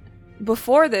knows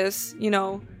before this,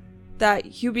 that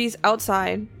Hubie's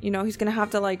outside. He's going to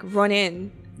have to like run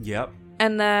in. Yep.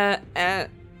 And that,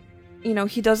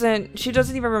 she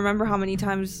doesn't even remember how many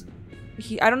times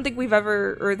I don't think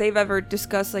they've ever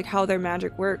discussed like how their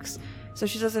magic works. So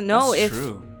she doesn't know That's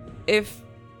true. if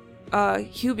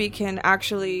Hubie can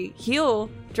actually heal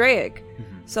Drake.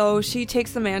 So she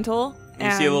takes the mantle. You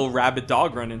see a little rabid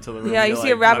dog run into the room. Yeah, you see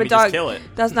a rabid dog. dog. Kill it.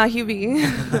 That's not Hubie.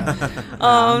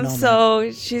 No,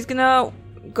 so she's gonna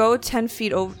go 10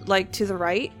 feet over, like to the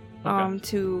right, Okay.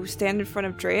 to stand in front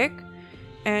of Drake,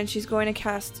 and she's going to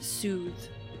cast Soothe.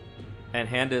 And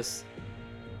Handus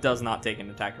does not take an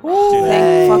attack of Thank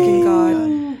opportunity.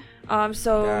 fucking God.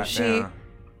 So Goddamn.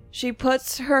 she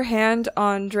puts her hand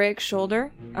on Drake's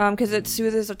shoulder, because it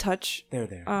soothes a touch,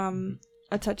 There.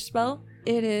 a touch spell.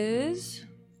 It is.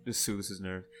 Just soothes his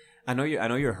nerve. I know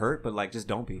you're hurt, but like, just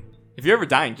don't be. If you're ever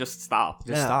dying, just stop.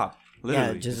 Just stop.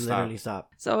 Literally, just literally stop.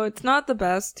 So it's not the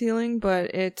best healing,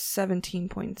 but it's 17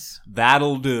 points.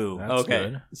 That'll do. That's Okay.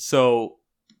 good. So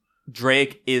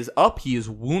Drake is up. He is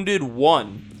wounded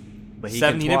 1. But he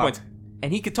 17 can hit talk. points.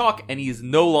 And he can talk, and he is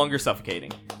no longer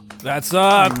suffocating. That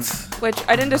sucked. Which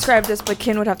I didn't describe this, but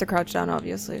Kin would have to crouch down,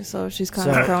 obviously. So she's kind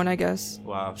of So- prone, I guess.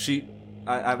 Wow.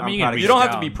 I'm mean, you proud can of You don't have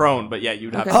to down. be prone, but yeah,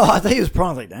 you'd have Okay. to. Oh, I thought he was prone. I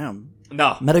was like, damn.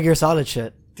 No. Metal Gear Solid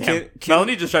shit. Damn.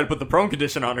 Melanie just tried to put the prone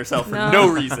condition on herself for No. no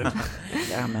reason.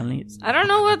 Yeah, Melanie. I don't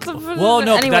know what the. Well,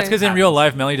 no, anyway. that's because in real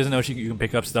life, Melanie doesn't know you can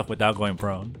pick up stuff without going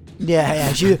prone.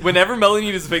 Yeah. She. Whenever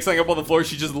Melanie needs to pick something up on the floor,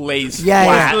 she just lays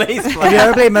Yeah, flat. yeah. Have you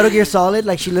ever played Metal Gear Solid?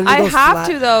 Like she literally I goes have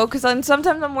flat. to though, because sometimes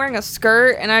I'm wearing a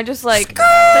skirt, and I just like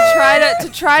to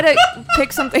try to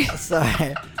pick something.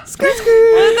 Sorry.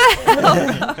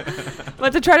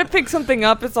 But to try to pick something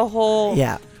up, it's a whole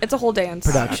dance.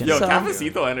 Production. Yo, So-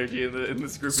 Cafecito energy in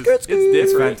this group is Skirt, skirt. it's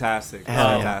It's different. fantastic.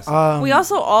 Hell Fantastic. We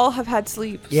also all have had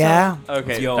sleep. so- Yeah.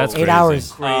 Okay. Yo, That's 8 crazy.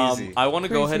 hours. Crazy. I want to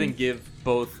go ahead Crazy. and give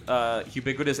both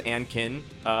Ubiquitous and Kin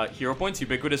hero points.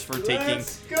 Ubiquitous for taking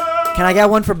Can I get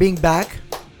one for being back?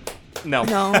 no.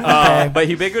 No. But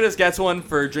Ubiquitous gets one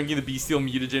for drinking the Bestial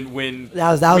Mutagen when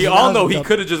That was we all that know was he dope.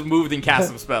 could have just moved and cast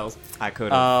some spells. I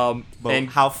could have. But And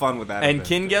how fun would that have and been?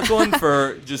 Kin gets one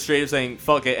for just straight up saying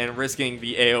fuck it and risking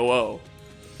the AOO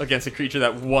against a creature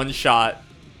that one shot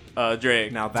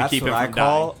Drake Now to that's keep what him I from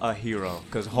call dying. a hero.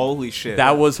 Because holy shit.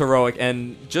 That was heroic.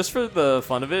 And just for the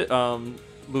fun of it,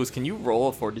 Lewis, can you roll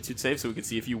a fortitude save so we can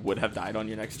see if you would have died on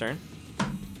your next turn?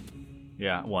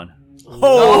 Yeah, 1.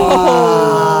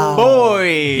 Oh, boy.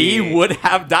 He would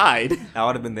have died. That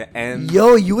would have been the end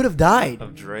Yo, you would have died.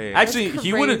 of Drake. Actually,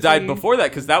 he would have died crazy. before that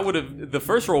because that would have the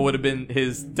first roll would have been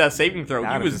his death saving throw.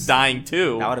 That He would've was been- dying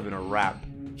too. that would have been a wrap.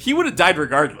 He would have died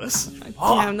regardless.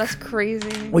 Damn, that's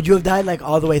crazy. Would you have died like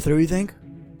all the way through? You think?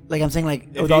 Like I'm saying, like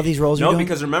with all these rolls No, you're doing.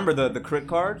 because remember the crit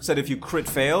card said if you crit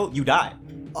fail, you die.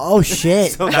 Oh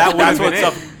shit. So that would That's have what been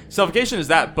it. suffocation is.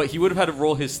 That, but he would have had to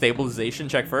roll his stabilization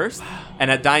check first, and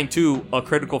at dying 2, a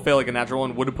critical fail like a natural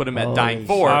 1 would have put him at Holy dying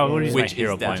 4, shit. Wow, what is my which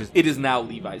hero is death. point? It is now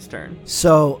Levi's turn.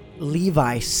 So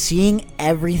Levi, seeing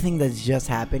everything that's just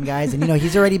happened, guys, and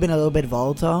he's already been a little bit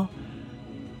volatile.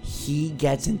 He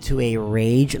gets into a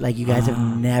rage like you guys have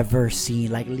never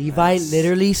seen. Like Levi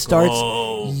literally starts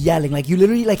yelling. Like you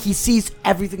literally like he sees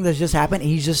everything that's just happened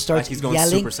and he just starts Like he's going yelling.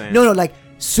 Super Saiyan. No, like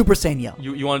Super Saiyan yell.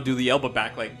 You want to do the yell, but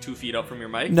back like 2 feet up from your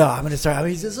mic? No, I'm gonna start. I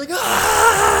mean, he's just like,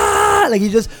 ah! Like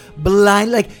he's just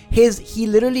blind. Like he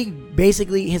literally,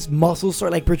 basically, his muscles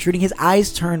start like protruding. His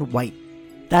eyes turn white.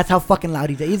 That's how fucking loud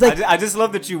he's like. I just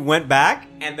love that you went back,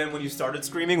 and then when you started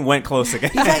screaming, went close again.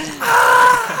 He's like,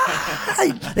 ah!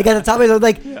 Like at the top of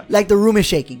it, like the room is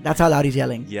shaking. That's how loud he's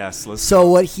yelling. Yes. Let's So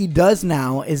what he does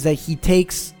now is that he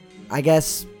takes, I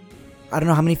guess, I don't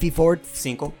know how many feet forward,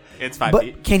 Cinco. It's 5 but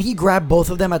feet. can he grab both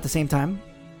of them at the same time?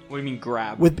 What do you mean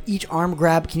grab? With each arm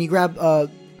grab, can you grab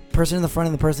person in the front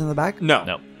and the person in the back?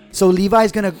 No. So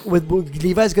Levi's gonna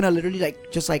literally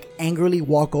like just like angrily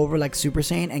walk over like Super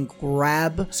Saiyan and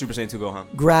grab Super Saiyan 2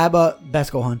 Gohan.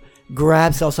 best Gohan.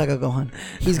 Grab Cell Saga Gohan.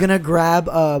 He's gonna grab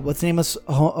what's the name of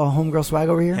homegirl swag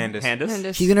over here?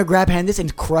 Handis? He's gonna grab Handis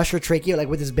and crush her trachea like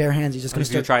with his bare hands. He's just gonna He's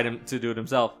going start. to try to do it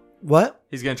himself. What?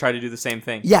 He's going to try to do the same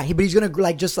thing. Yeah, but he's gonna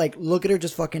like just like look at her,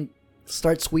 just fucking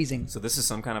start squeezing, So this is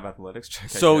some kind of athletics check. I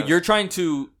So guess. you're trying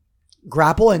to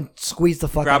grapple and squeeze the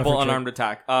fuck grapple out of her. unarmed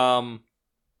attack.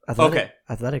 Okay.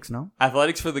 Athletics, no.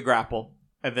 Athletics for the grapple,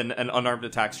 and then an unarmed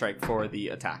attack strike for the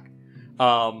attack.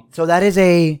 So that is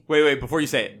a. Wait, before you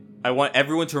say it, I want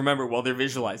everyone to remember while they're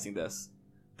visualizing this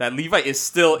that Levi is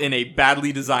still in a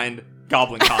badly designed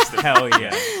goblin costume. Hell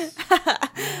yeah.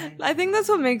 I think that's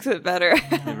what makes it better.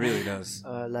 It really does.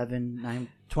 11, 9,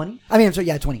 20? I mean, I'm sorry,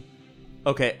 yeah, 20.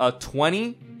 Okay, a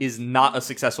 20 is not a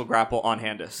successful grapple on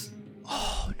Handis.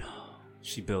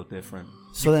 She built different.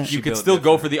 So then, You could built still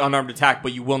go different. for the unarmed attack,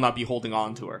 but you will not be holding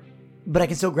on to her. but I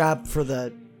can still grab for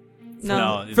the.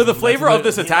 No. For the flavor of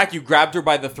this attack, you grabbed her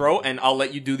by the throat, and I'll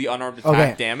let you do the unarmed attack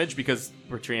Okay. damage because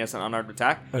Bertrina has an unarmed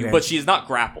attack. Okay. But she is not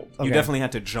grappled. Okay. You definitely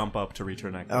had to jump up to reach her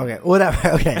neck. Okay, whatever.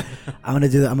 Okay, I'm gonna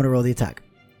do that. I'm gonna roll the attack.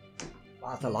 Wow,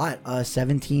 that's a lot.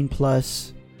 17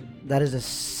 plus. That is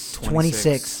a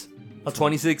 26. A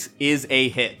 26 is a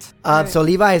hit. So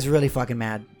Levi is really fucking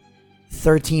mad.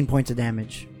 13 points of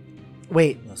damage.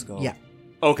 Wait. Let's go. Yeah.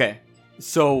 Okay,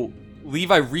 so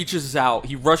Levi reaches out,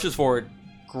 he rushes forward,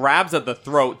 grabs at the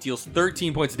throat, deals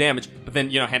 13 points of damage, but then,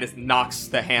 Handis knocks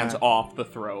the hands off the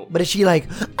throat. But is she like?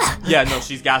 Yeah, no,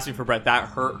 she's gasping for breath. That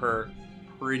hurt her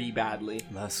pretty badly.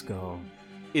 Let's go.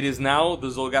 It is now the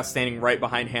Zolgath standing right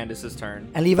behind Handis'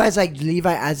 turn. And Levi's like,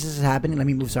 Levi, as this is happening, let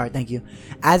me move. Sorry, thank you.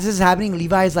 As this is happening,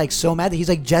 Levi is like so mad that he's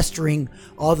like gesturing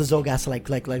all the Zolgaths like,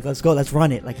 let's go, let's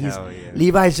run it. Like he's Hell yeah.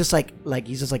 Levi's just like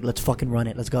he's just like, let's fucking run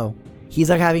it, let's go. He's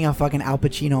like having a fucking Al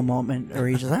Pacino moment, or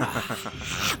he's just like,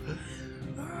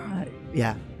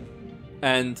 yeah.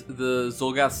 And the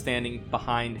Zolgath standing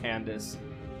behind Handis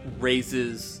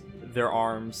raises their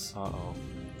arms, Uh-oh.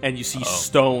 and you see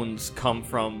stones come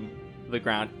from the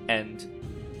ground and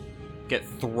get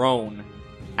thrown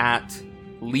at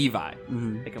Levi.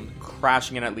 They come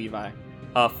crashing in at Levi.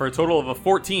 For a total of a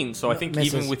 14, so I think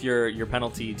Misses. even with your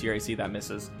penalty to your AC, that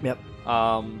misses. Yep.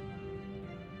 Um,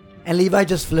 And Levi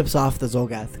just flips off the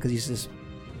Zolgath because he's just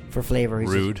for flavor. He's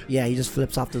Rude. Just, yeah, he just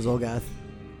flips off the Zolgath.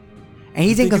 And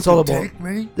he's inconsolable.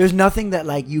 There's nothing that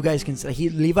like you guys can say.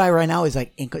 Levi right now is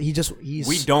like he's.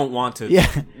 We don't want to. Yeah.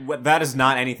 That is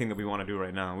not anything that we want to do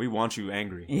right now. We want you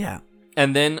angry. Yeah.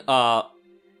 and then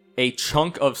a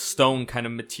chunk of stone kind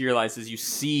of materializes. You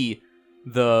see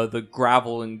the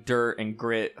gravel and dirt and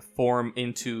grit form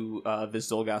into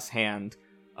this Zolgath's hand,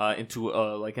 into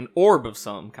like an orb of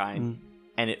some kind,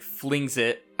 and it flings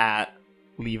it at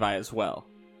Levi as well.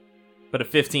 But a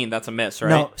 15, that's a miss, right?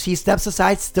 No, he steps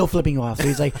aside, still flipping you off. So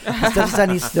he's like, he steps aside,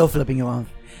 and he's still flipping you off.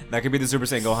 That could be the Super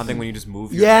Saiyan Gohan thing when you just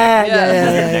move your Yeah, neck, yeah, move yeah,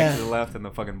 your yeah, neck yeah. to the left and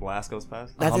the fucking blast goes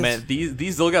past. That's Oh his- man,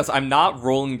 these Zolgaths, I'm not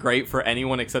rolling great for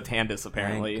anyone except Handis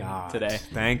apparently Thank God. today.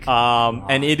 Thank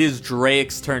And it is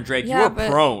Drake's turn. Drake, Yeah, you are but-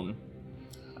 prone.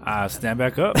 Stand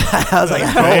back up. I was like,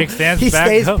 Drake oh, stands he back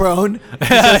stays up. prone. He's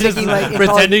just thinking, like,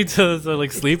 Pretending to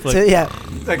like sleep. Like, yeah.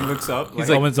 He like looks up. He's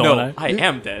Like, like, No, I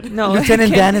am dead. No, Lieutenant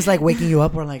Ken- Dan is like waking you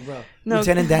up. We're like, bro. No.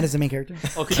 Lieutenant Dan is the main character.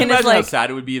 Oh, could Ken you is imagine how like- sad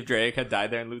it would be if Drake had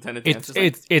died there and Lieutenant Dan's it's just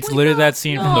like, it's literally that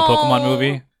scene from the Pokemon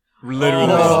movie.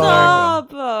 literally.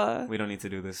 Stop. We don't need to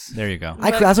do this. There you go.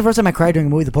 That's the first time I cried during a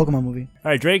movie, the Pokemon movie. All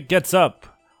right, Drake gets up,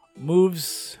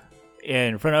 moves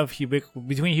in front of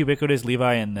between Ubiquitous,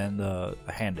 Levi, and then the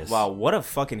Handis. Wow, what a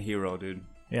fucking hero, dude.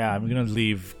 Yeah, I'm gonna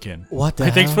leave, Kin. What the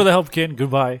Hey, thanks hell? for the help, Kin.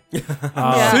 Goodbye.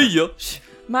 Yeah. see ya.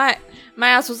 My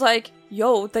ass was like,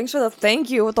 yo, thanks for the thank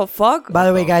you. What the fuck? By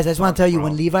the way, guys, I just want to tell you, bro.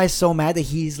 when Levi's so mad that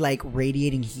he's like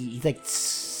radiating heat, he's like,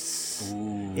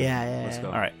 Ooh. yeah. Let's go.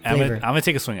 All right, Flavor. I'm gonna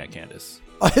take a swing at Candace.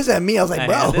 Oh, is that me? I was like, Hey,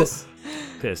 bro, Handis?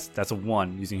 Pissed. That's a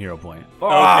 1 using hero point.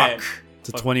 Okay. It's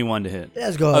a 21 to hit.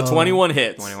 let's go. A 21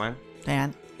 hits. 21.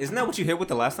 Dan. Isn't that what you hit with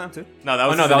the last time, too? No, that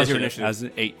was no, his that was your initiative.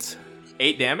 initiative. As an 8.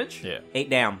 8 damage? Yeah. 8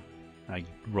 down. I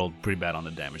rolled pretty bad on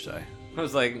the damage die. I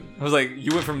was like,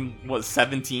 you went from what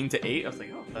 17 to 8. I was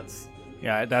like, oh, that's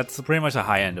Yeah, that's pretty much the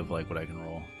high end of like what I can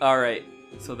roll. all right.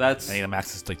 So that's I think the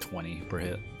max is like 20 per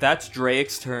hit. that's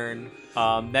Drake's turn.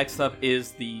 Next up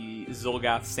is the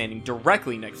Zolgath standing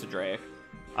directly next to Drake.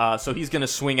 So he's gonna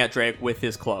swing at Drake with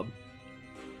his club.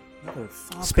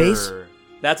 Motherfucker. Space?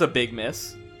 That's a big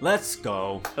miss. Let's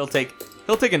go. He'll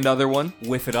take another one.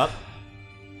 Whiff it up.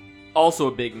 Also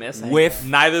a big miss. Whiff.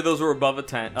 Neither of those were above a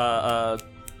 10.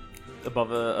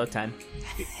 Above a 10.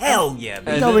 Hell yeah, I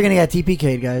baby. thought we were gonna get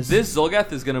TPK'd, guys. This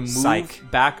Zolgath is gonna move Psych.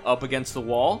 back up against the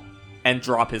wall and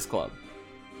drop his club.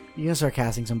 You're gonna start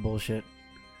casting some bullshit.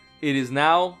 It is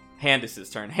now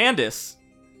Handis's turn. Handis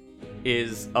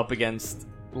is up against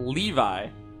Levi,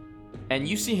 and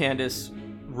you see Handis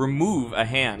remove a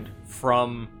hand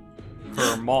from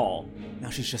her maul. Now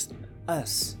she's just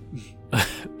us.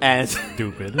 And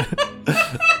Stupid.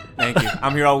 Thank you.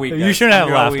 I'm here all week. You guys. shouldn't I'm have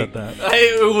here all laughed week. at that.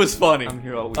 it was funny. I'm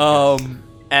here all week.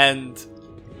 And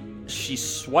she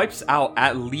swipes out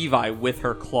at Levi with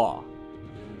her claw.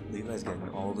 Levi's getting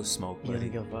all the smoke, You buddy.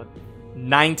 gonna go fuck?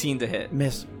 19 to hit.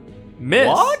 Miss. Miss.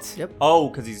 What? Yep. Oh,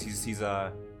 because he's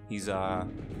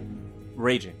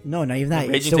raging. No, not even that.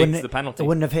 Raging It still takes wouldn't- the penalty. It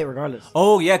wouldn't have hit regardless.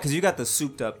 Oh yeah, because you got the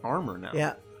souped up armor now.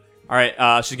 Yeah. All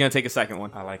right, she's gonna take a second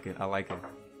one. I like it. I like it.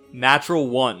 Natural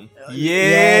 1.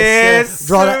 Yes.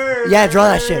 Draw sir. that. Yeah, draw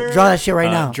that shit. Draw that shit right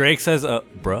now. Drake says,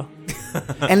 bruh.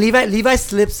 And Levi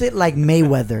slips it like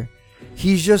Mayweather.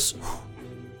 He's just.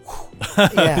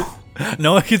 Yeah.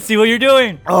 No one can see what you're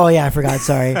doing. Oh yeah, I forgot.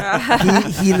 Sorry.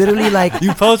 he literally like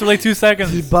You pose for like 2 seconds.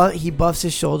 he buffs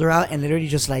his shoulder out and literally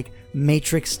just like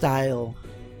Matrix style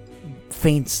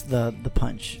feints the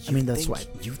punch. I mean the swipe.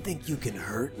 You think you can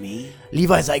hurt me?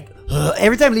 Levi's like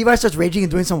every time Levi starts raging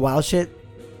and doing some wild shit,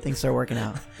 things start working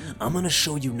out. I'm gonna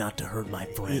show you not to hurt my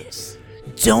friends.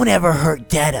 Don't ever hurt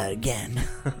Dada again.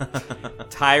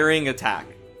 Tiring attack.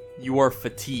 You are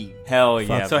fatigued. Hell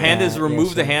yeah. So Yeah, Handis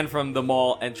removed sure. a hand from the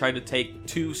maul and tried to take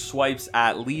 2 swipes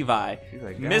at Levi. She's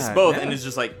like, Missed "God both damn." and is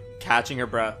just like catching her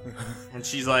breath. And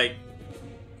she's like,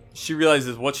 she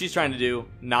realizes what she's trying to do,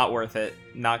 not worth it,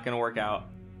 not gonna work out.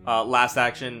 Last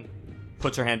action,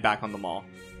 puts her hand back on the maul.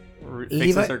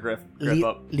 Fixes her grip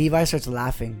up. Levi starts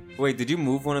laughing. Wait, did you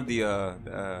move one of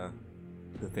the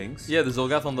things? Yeah, the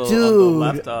Zolgath on the Dude.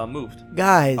 left moved.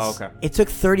 Guys, Oh, okay. it took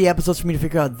 30 episodes for me to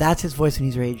figure out that's his voice when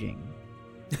he's raging.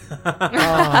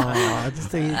 Oh,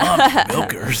 just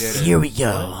Milkers. here we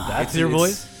go. That's your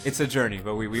voice? It's a journey,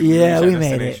 but we Yeah, reached our we made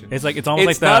it. destination. It's like, it's almost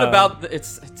It's like not the... about the,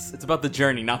 it's about the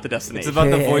journey, not the destination. It's about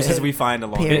the voices we find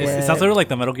along the Period. way. It sounds sort of like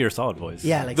the Metal Gear Solid voice.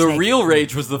 Yeah, like The Snake. real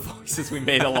rage was the voices we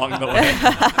made along the way.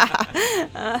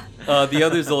 The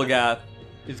other Zolgath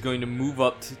is going to move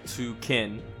up to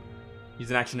Kin. He's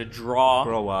an action to Grow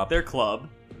draw up. their club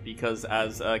because,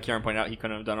 as Kieran pointed out, he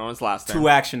couldn't have done it on his last turn. 2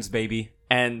 actions, baby.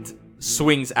 And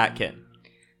swings at Kin.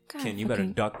 God, Ken, you better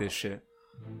fucking- duck this shit.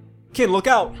 Ken, look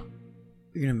out.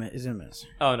 You're gonna miss. It's gonna miss.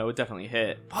 Oh no, it definitely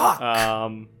hit. Fuck.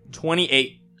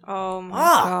 28. Oh my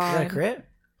Fuck. god. Is that a crit?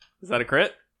 Is that a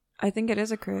crit? I think it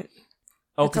is a crit.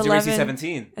 Oh, It's because you're AC 11.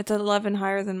 17. It's 11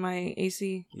 higher than my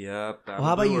AC. Yep. Well,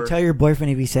 how about you tell your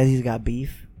boyfriend if he says he's got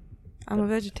beef? I'm a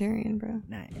vegetarian, bro.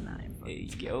 Nah. Hey,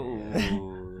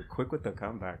 yo. Quick with the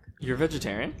comeback. You're a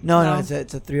vegetarian? No, No.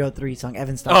 it's a 303 song.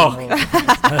 Evan Oh. stop.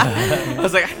 I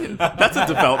was like, that's a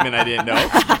development I didn't know.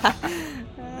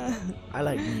 I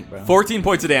like meat, bro. 14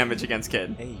 points of damage against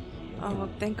Kid. Hey. Oh,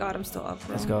 thank God I'm still up,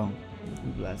 bro. Let's go.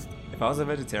 I'm blessed. If I was a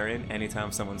vegetarian,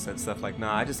 anytime someone said stuff like,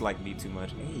 nah, I just like meat too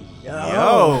much. Hey.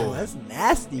 Yo, that's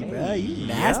nasty, bro. You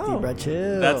nasty, yo. bro.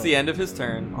 Chill. That's the end of his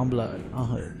turn. On blood. On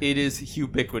hood. It is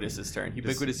Ubiquitous's turn.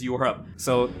 Ubiquitous, you are up.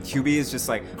 So QB is just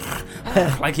like,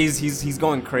 like he's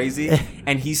going crazy,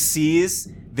 and he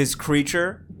sees this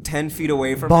creature 10 feet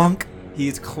away from Bonk. him. He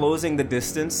is closing the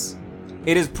distance.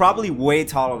 It is probably way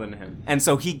taller than him, and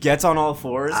so he gets on all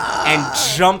fours and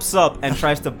jumps up and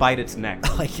tries to bite its neck.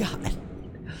 Oh my god.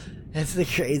 That's the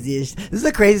craziest. This is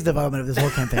the craziest development of this whole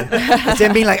campaign. It's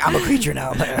him being like, I'm a creature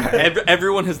now.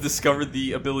 Everyone has discovered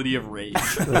the ability of rage.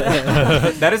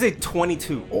 That is a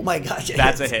 22. Oh my gosh.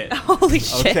 That's a hit. Holy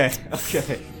shit.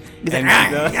 Okay. He's And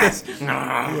like, he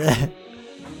does,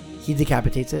 He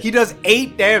decapitates it. he does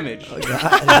 8 damage. Oh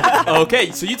god.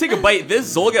 Okay, so you take a bite.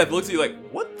 This Zolgath looks at you like,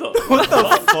 what the? What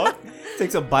the fuck?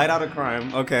 Takes a bite out of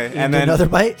crime. Okay, and do then another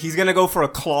bite? He's gonna go for a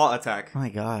claw attack. Oh my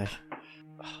gosh.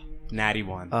 Natty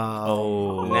 1.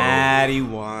 Oh. Natty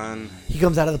 1. He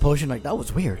comes out of the potion like, that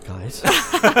was weird, guys.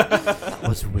 That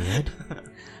was weird.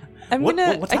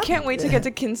 What's I can't wait to get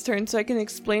to Kin's turn so I can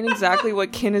explain exactly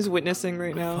what Kin is witnessing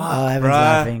right now. Oh, Evan's bruh.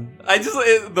 laughing. I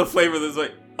just the flavor of this is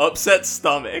like, upset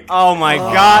stomach. Oh my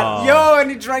god. Yo, and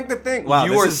he drank the thing. Wow,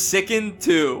 you are sickened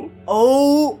too.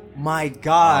 Oh my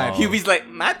god. Huey's like,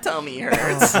 my tummy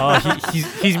hurts.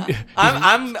 He's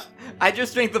I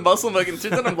just drank the muscle milk and it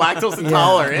turns out I'm lactose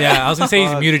intolerant. I was gonna say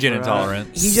he's mutagen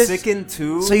intolerant. He just sickened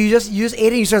too. So you just ate it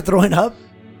and you start throwing up?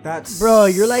 That's Bro,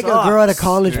 you're like a girl at a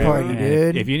college party, Man,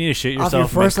 dude. if you need to shit Off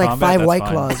yourself, your first like mid-combat, 5 that's White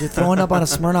fine. Claws, you're throwing up on a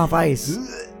Smirnoff Ice.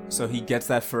 So he gets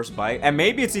that first bite, and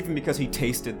maybe it's even because he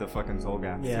tasted the fucking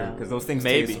Zolgath. Yeah. Because those things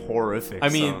Maybe. taste horrific. I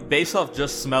mean, so. based off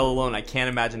just smell alone, I can't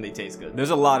imagine they taste good. There's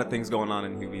a lot of things going on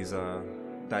in Huey's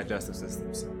digestive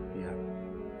system. So yeah,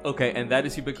 Okay, and that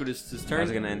is Ubiquitous's turn.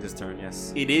 That's gonna end his turn.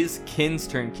 Yes. It is Kin's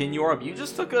turn. Kin, you're up. You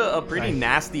just took a pretty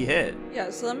nasty hit.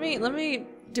 Yeah, so let me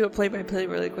do a play-by-play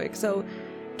really quick. So,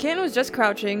 Kin was just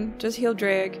crouching, just healed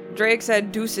Drake. Drake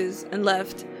said deuces and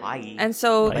left. Bye. And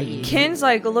so Bye. Kin's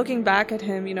like looking back at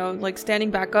him, like standing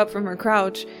back up from her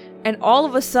crouch, and all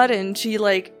of a sudden she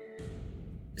like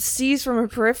sees from her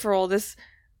peripheral this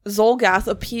Zolgath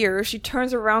appear. She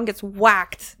turns around, gets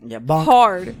whacked Yeah, bonk.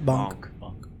 hard. Bonk.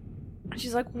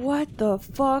 She's like, "What the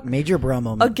fuck?" Major bro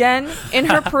moment. Again, in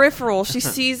her peripheral, she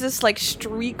sees this like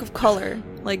streak of color,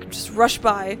 like just rush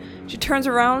by. She turns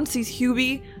around, sees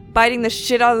Hubie biting the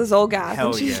shit out of the Zolgath. Hell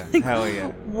and she's yeah. like, Hell yeah.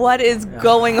 what is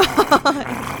going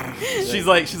on? She's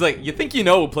like, you think you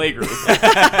know a playgroup?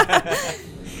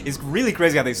 It's really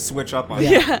crazy how they switch up on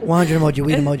Yeah. 100 emoji,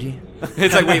 weed emoji.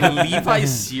 It's like, wait,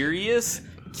 Levi's serious?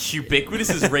 Ubiquitous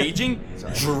is raging?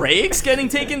 Drake's getting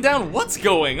taken down? What's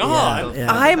going on?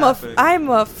 Yeah. I'm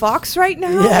a fox right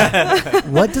now. Yeah.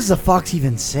 What does the fox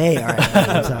even say? All right.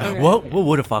 I'm sorry. Okay. What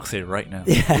would a fox say right now?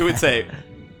 He would say,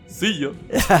 see ya.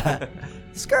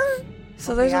 Skirt.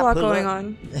 So there's a lot going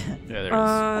on. Yeah,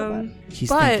 there is. She's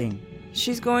But thinking.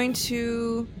 she's going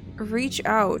to reach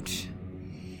out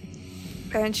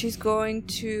and she's going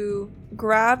to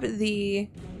grab the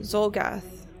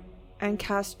Zolgath and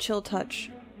cast Chill Touch.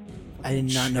 I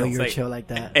did not know you were Like, chill like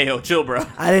that. Hey, yo, chill, bro.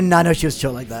 I did not know she was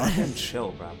chill like that. Fucking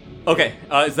chill, bro. Okay,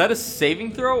 is that a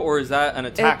saving throw or is that an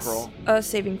attack It's roll? a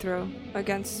saving throw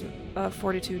against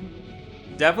Fortitude.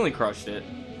 Definitely crushed it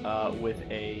with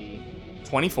a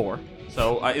 24.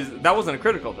 So that wasn't a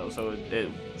critical, though, so it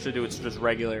should do its just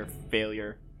regular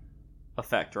failure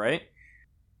effect, right?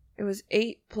 It was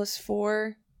 8 plus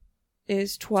 4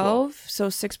 is 12, so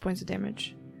 6 points of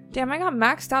damage. Damn, I got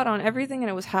maxed out on everything and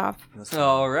it was half.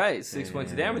 All right, 6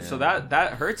 points of damage. So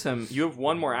that hurts him. You have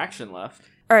one more action left.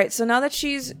 All right, so now that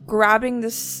she's grabbing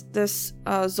this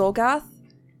Zolgath,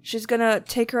 she's gonna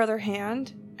take her other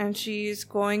hand and she's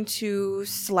going to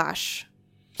slash.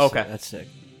 Okay, That's sick.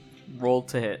 roll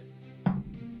to hit.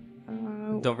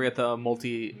 Don't forget the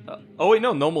multi. Oh wait,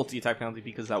 no multi-attack penalty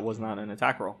because that was not an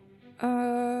attack roll.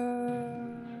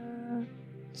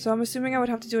 So I'm assuming I would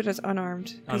have to do it as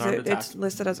unarmed because Unarmed it's attack.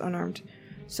 listed as unarmed.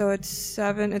 So it's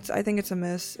 7. I think it's a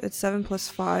miss. It's 7 plus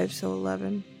 5, so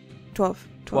 11, 12.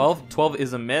 12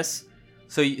 is a miss.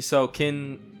 So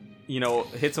Kin,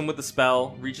 hits him with the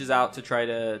spell, reaches out to try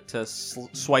to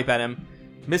swipe at him,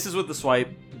 misses with the swipe.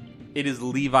 It is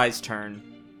Levi's turn.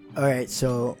 All right,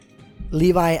 so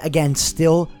Levi again,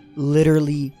 still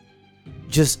literally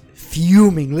just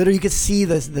fuming. Literally, you could see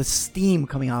the steam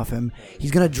coming off him.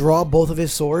 He's gonna draw both of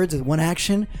his swords as one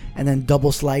action, and then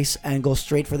double slice and go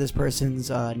straight for this person's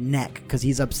neck because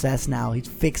he's obsessed now. He's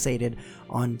fixated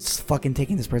on fucking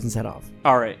taking this person's head off.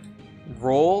 All right,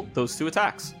 roll those 2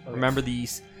 attacks. Remember the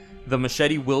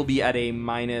machete will be at a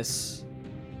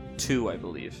 -2, I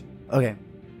believe. Okay.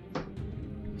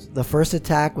 The first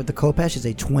attack with the Kopesh is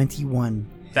a 21.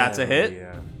 That's a hit.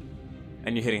 Yeah.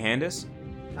 And you're hitting Handis?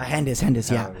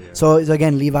 Handis, yeah. Oh, yeah. So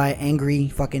again, Levi angry,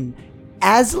 fucking.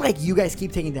 As like you guys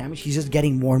keep taking damage, he's just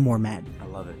getting more and more mad. I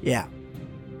love it. Yeah.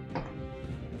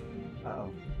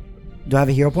 Uh-oh. Do I have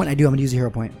a hero point? I do. I'm gonna use a hero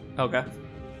point. Okay.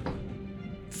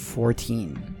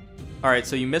 14. All right,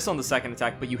 so you miss on the second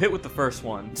attack, but you hit with the first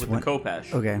one with the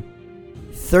Kopesh. Okay.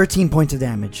 13 points of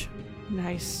damage.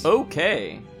 Nice.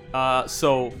 Okay.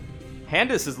 So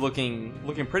Handis is looking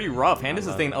pretty rough. Handis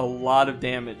has taken a lot of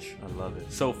damage I love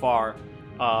it. so far.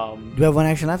 Do I have one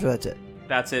action left or that's it?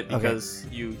 That's it because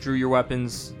you drew your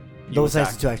weapons. You Those sides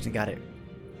attacked. of 2 action. Got it.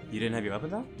 You didn't have your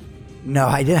weapons out? No,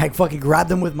 I didn't. I fucking grabbed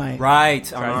them with my. Right.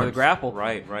 Trying for the grapple.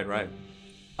 Right.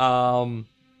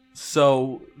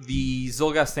 So the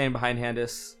Zolgath standing behind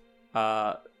Handis.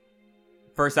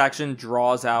 First action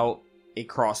draws out a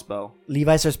crossbow.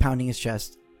 Levi starts pounding his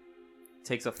chest.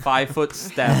 Takes a 5-foot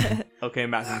step. Okay,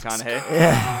 Matthew McConaughey.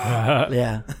 Yeah.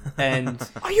 Yeah. And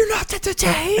Are you not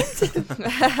entertained?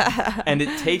 and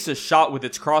it takes a shot with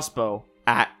its crossbow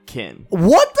at Kin.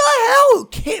 What the hell?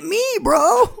 Hit me,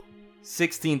 bro.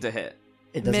 16 to hit.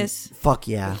 It doesn't. Miss. Fuck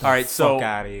yeah. All right, so Fuck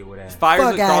out of here with that. fires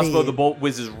Fuck the outta crossbow. here. The bolt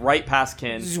whizzes right past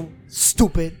Kin.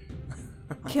 Stupid.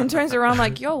 Ken turns around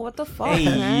like, yo, what the fuck? Hey,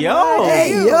 man? yo.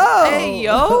 Hey yo. Hey,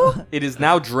 yo. It is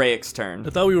now Drake's turn. I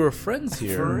thought we were friends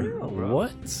here. For real, bro.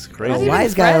 What? A Crazy. even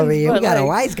wise guy friends, over here. We but, got a like-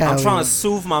 wise guy. I'm over trying here. to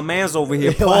soothe my man's over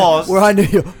here. Pause. We're on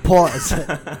you. Pause.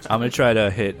 I'm gonna try to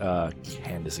hit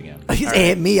Candace again. He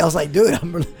hit me. I was like, dude,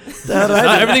 I'm.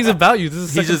 Everything's about you. This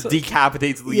is He second just se-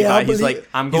 decapitates Levi. Yeah, he's but like,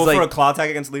 I'm he's going like, for a claw attack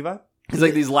against Levi. he's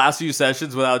like, these last few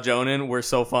sessions without Jonan were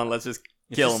so fun. Let's just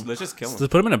kill him. Let's just kill him.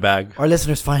 Just put him in a bag. Our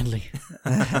listeners finally.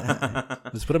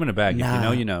 Just put him in a bag. If Nah. you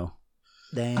know, you know.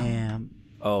 Damn.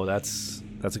 Oh, that's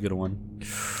a good one.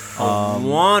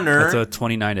 Warner. That's a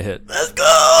 29 to hit. Let's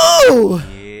go.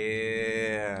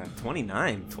 Yeah.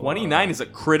 29. 29 is a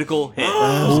critical hit.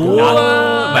 Whoa.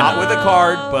 Not with a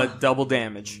card, but double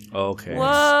damage. Okay. Whoa.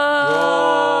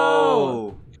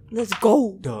 Whoa. Let's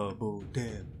go. Double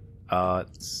damn.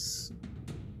 It's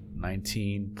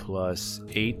 19 plus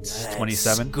 8,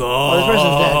 27. Oh, this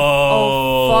person's dead.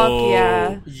 Oh, fuck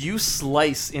yeah. You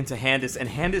slice into Handis, and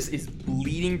Handis is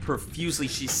bleeding profusely.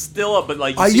 She's still up, but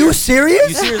like, Are see you her- serious?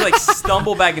 You see her like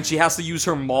stumble back, and she has to use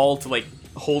her maul to like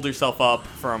hold herself up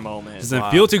for a moment.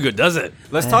 Doesn't feel too good, does it?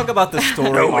 Let's talk about the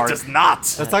story No, arc. it does not.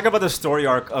 Let's talk about the story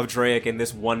arc of Drake in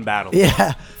this one battle.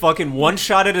 Yeah. Fucking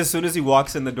one-shotted as soon as he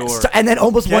walks in the door. And then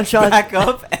almost one Gets shot. back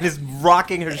up and is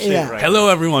rocking her shit Yeah. right. Hello,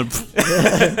 everyone.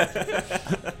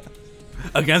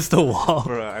 Against the wall.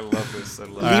 Bro, I love this. I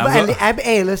love All right, Levi,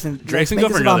 hey, listen. Drake's Let's gonna make go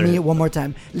this for about another me hit. one more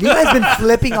time. Levi's been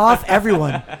flipping off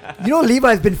everyone. You know,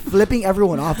 Levi's been flipping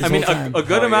everyone off this I mean, whole time. a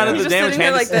good Oh, amount yeah. of He's the just damage sitting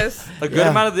there Handis, like this. a good Yeah.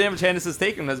 amount of the damage Handis has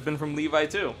taken has been from Levi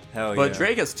too. Hell But yeah.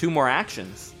 Drake has 2 more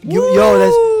actions. Yo,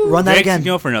 let's run that Drake's again. gonna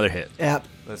go for another hit. Yeah.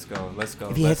 Let's go. Let's go.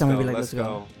 If he let's hits, I'm gonna go, be like, let's let's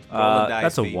go. go. Roll the dice,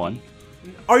 That's a baby. 1.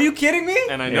 Are you kidding me?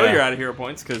 And I know Yeah. you're out of hero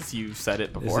points because you said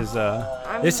it before.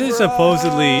 This is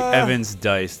supposedly Evan's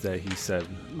dice that he said.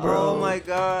 Oh my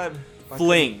god.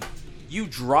 Fling. You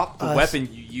drop the Us. weapon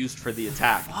you used for the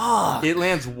attack. It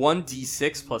lands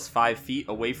 1d6 plus 5 feet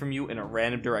away from you in a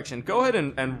random direction. Go ahead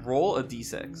and roll a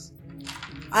d6.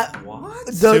 What?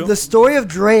 The story of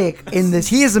Drake in this,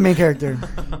 he is the main character.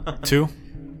 2.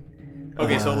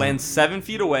 Okay, so it lands 7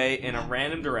 feet away in a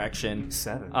random direction.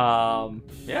 7.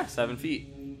 Yeah, 7 feet.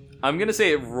 I'm gonna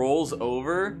say it rolls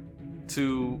over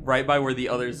to right by where the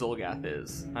other Zolgath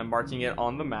is. I'm marking it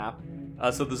on the map.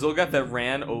 So the Zolgath that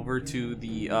ran over to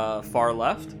the far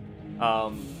left,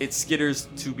 it skitters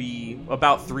to be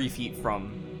about 3 feet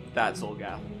from that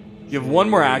Zolgath. You have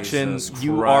one more action. Jesus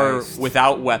You are Christ.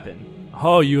 without weapon.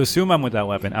 Oh, you assume I'm without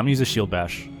weapon. I'm gonna use a shield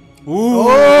bash.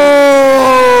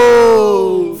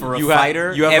 Oh! For a You have-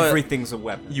 fighter, you have a- everything's a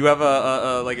weapon. You have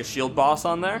a like a shield boss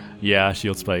on there. Yeah,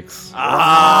 shield spikes.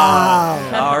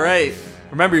 All right.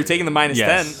 Remember, you're taking the minus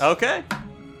Yes. 10. Okay.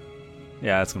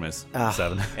 Yeah, that's gonna miss.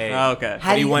 7. Hey, Okay.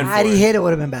 Had he he, went had for he it. hit, it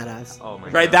would have been badass. Oh my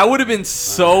Right. god. That would have been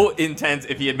so intense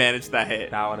if he had managed that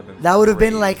hit. That would have been. That would have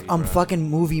been crazy, like bro. fucking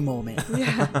movie moment.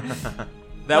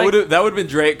 That would have been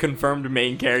Drake confirmed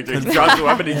main character. He drops the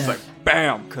weapon and he's like,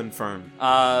 bam. confirmed.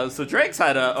 So Drake's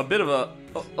had a bit of a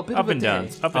bit Up of a and day. down.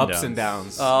 Up and Ups downs. and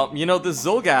downs. You know, the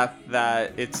Zolgath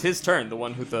that it's his turn, the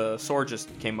one who the sword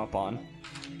just came up on.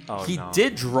 oh, He no.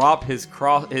 did drop his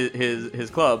his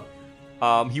club.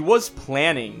 He was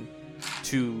planning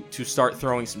to start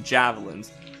throwing some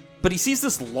javelins, but he sees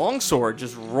this longsword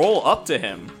just roll up to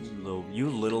him, You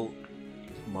little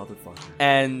motherfucker.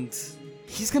 and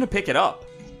he's gonna pick it up.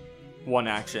 One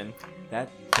action. That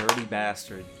dirty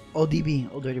bastard. ODB,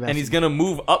 old dirty bastard. And he's gonna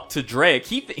move up to Drake.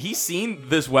 He's seen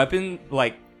this weapon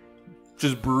like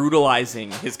just brutalizing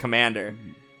his commander,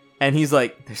 and he's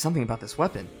like, "There's something about this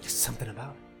weapon," Just something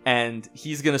about it. and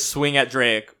he's gonna swing at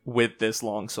Drake with this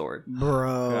longsword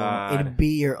Bro, God. it'd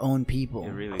be your own people.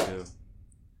 You really do.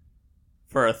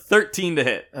 for a 13 to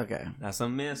hit. Okay. That's a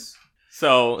miss.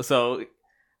 So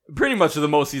pretty much the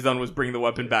most he's done was bring the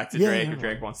weapon back to Yeah, Drake, yeah. or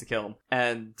Drake wants to kill him,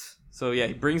 and so yeah,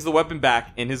 he brings the weapon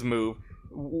back in his move,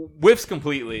 whiffs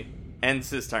completely, ends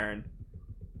his turn.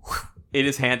 It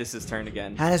is Handis' turn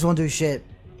again. Hannes won't do shit.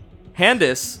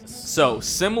 Handis, so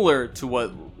similar to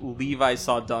what Levi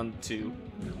saw done to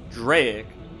Drake,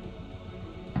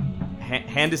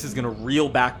 Handis is going to reel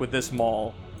back with this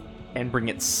maul and bring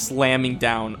it slamming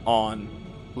down on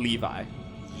Levi.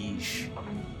 Yeesh.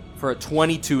 For a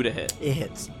 22 to hit. It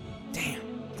hits. Damn.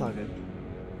 It's all good.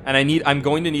 And I'm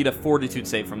going to need a fortitude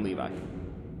save from Levi.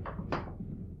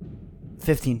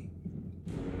 15.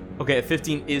 Okay, a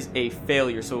 15 is a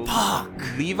failure. So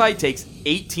Levi takes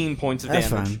 18 points of That's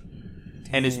damage fine.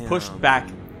 and is pushed back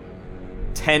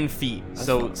 10 feet.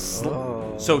 So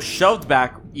Oh. so shoved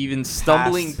back even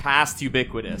stumbling past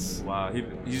Ubiquitous. Wow,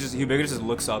 Ubiquitous just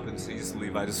looks up and sees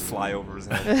Levi just fly over his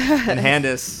head. And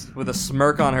Handis, with a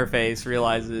smirk on her face,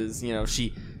 realizes, you know,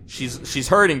 she's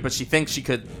hurting, but she thinks she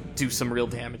could do some real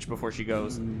damage before she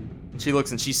goes. She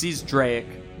looks and she sees Drake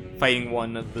fighting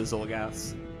one of the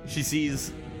Zolgaths. She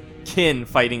sees Kin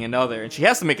fighting another, and she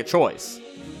has to make a choice.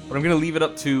 But I'm gonna leave it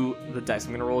up to the dice.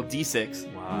 I'm gonna roll a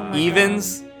d6. Wow.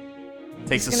 Evens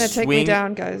takes a swing. Take me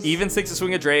down, guys. Evens takes a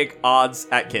swing at Drake. Odds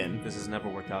at Kin. This has never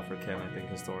worked out for Kin, I think,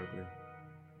 historically.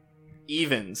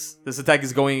 Evens. This attack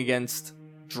is going against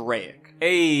Drake.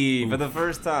 Hey, for the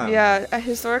first time. Yeah,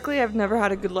 historically, I've never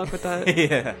had a good luck with that.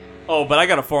 Yeah. Oh, but I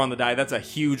got a 4 on the die. That's a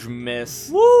huge miss.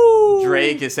 Woo!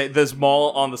 Drake is the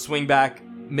Maul on the swing back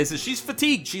misses. She's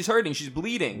fatigued. She's hurting. She's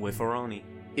bleeding. With Aroni.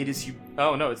 It is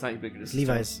oh no, it's not Ubiquitous.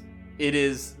 Levi's. It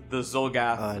is the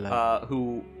Zolgath Oh,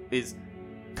 who is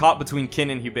caught between Kin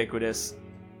and Ubiquitous.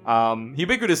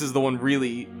 Ubiquitous is the one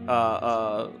really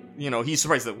he's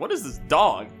surprised that what is this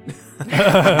dog?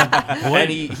 And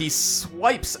he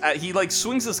swipes at, he like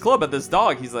swings his club at this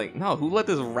dog. He's like, no, who let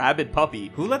this rabid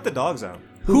puppy? Who let the dogs out?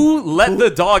 Who let the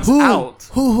dogs out?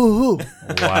 Who?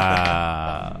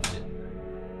 Wow.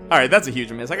 All right, that's a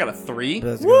huge miss. I got a 3.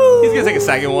 Let's He's go. gonna take a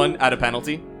second one at a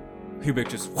penalty.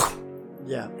 Ubiquitous.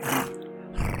 Yeah.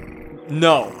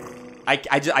 No, I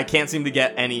can't seem to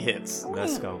get any hits.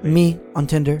 Let's go. Baby. Me on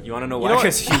Tinder. You want to know You why? know what?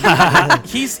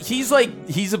 'Cause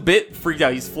He's a bit freaked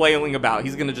out. He's flailing about.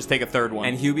 He's gonna just take a third one.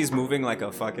 and Hubie's moving like a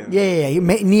fucking... Yeah.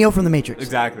 Neo from the Matrix.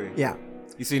 Exactly. Yeah.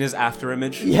 You seen his after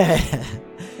image? Yeah.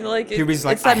 Like Hubie's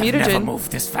like, it's that I have never mutagen.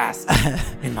 moved this fast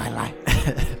in my life.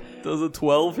 Does a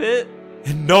 12 hit?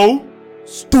 No.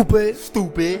 Stupid.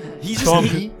 He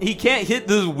can't hit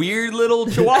this weird little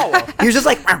chihuahua. He was just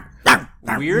like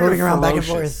Weird moving or around back and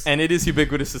ferocious? forth. And it is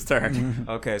Ubiquitous' turn.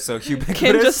 Okay, so Ubiquitous...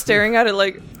 Kim just staring at it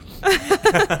like.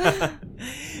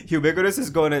 Ubiquitous is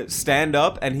going to stand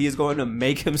up and he is going to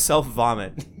make himself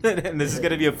vomit. And this is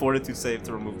going to be a fortitude save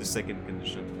to remove the sickened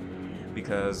condition.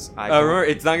 Because I Remember,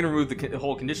 it's not going to remove the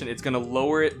whole condition. It's going to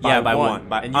lower it by by one.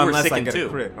 one. And you were Unless I sickened get a too.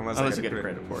 crit. Unless I get a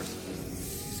crit. of course.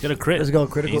 He's gonna crit. Let's go,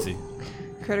 critical. Easy.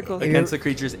 Critical. Against the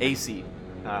creature's AC.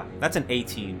 That's an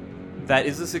 18. That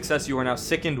is a success. You are now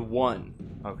sickened 1.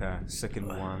 Okay, sickened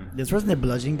 1. This wasn't the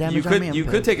bludgeoning damage You on me. could I'm you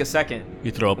could pissed. take a second.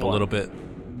 You throw up a little bit.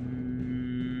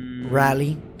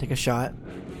 Rally. Take a shot.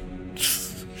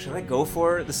 Should I go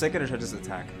for the sicken or should I just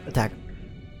attack? Attack.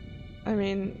 I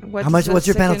mean, How much? What's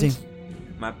your penalty?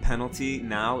 My penalty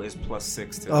now is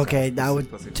 +6 to Okay, attack. that would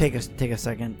 +6. take a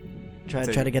second. Try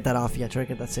Take- to get that off. Yeah, try to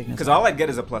get that sickness. Because all I'd get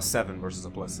is a +7 versus a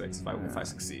 +6 if I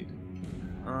succeed.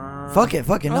 Fuck it.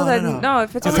 Oh, then, no,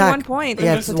 if it's only Attack. 1 point, then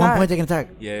Yeah, just it's 1 attack. point. They can attack.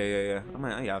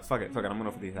 Yeah. Fuck it. I'm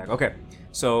going for the attack. Okay,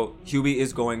 so Hubie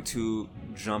is going to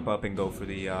jump up and go for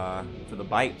the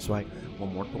bite. Swag.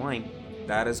 One more point.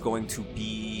 That is going to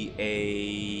be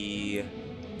a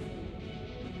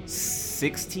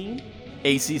 16.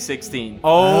 AC 16.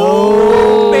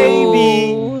 Oh,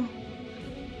 baby.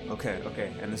 Okay.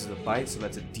 And this is a bite, so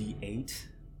that's a D8.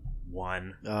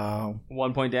 1. Oh.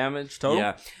 1 point damage total.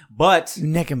 Yeah. But You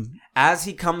nick him. as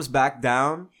he comes back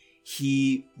down,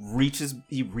 he reaches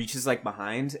like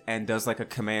behind and does like a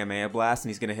Kamehameha blast, and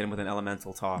he's gonna hit him with an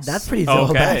elemental toss. That's pretty dope,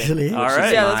 Okay. actually. All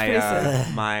right. Yeah,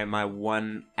 that's pretty my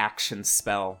one action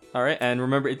spell. All right, and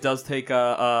remember, it does take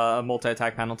a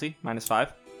multi-attack penalty,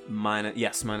 -5.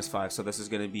 -5. So this is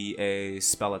gonna be a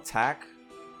spell attack.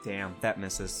 Damn, that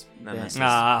misses. That Yeah. misses.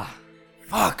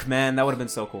 Fuck, man, that would have been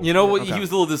so cool. You know what? Okay. He was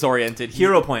a little disoriented.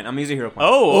 Hero point. I'm gonna use a hero point.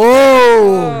 Oh.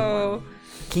 Oh. Oh,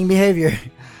 King behavior.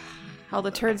 how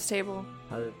the turns table.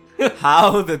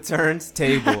 How the turns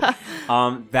table.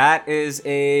 That is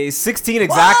a 16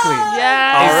 exactly.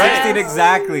 Yeah. A All right. 16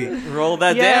 exactly. Roll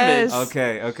that Yes. damage.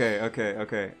 Okay. He's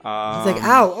like,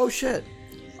 ow. Oh, shit.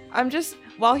 I'm just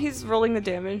while he's rolling the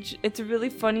damage, it's really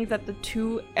funny that the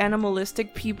 2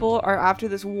 animalistic people are after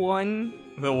this one.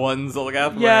 The ones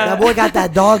Zolgath. Yeah. That boy got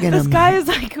that dog in This him. guy is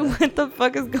like, what the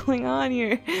fuck is going on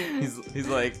here? He's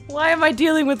like, Why am I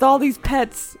dealing with all these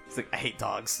pets? I hate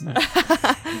dogs.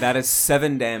 That is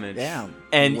 7 damage. Damn.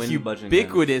 And Wind budging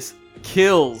Ubiquitous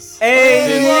kills.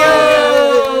 Hey,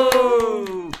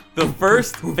 yo! The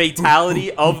first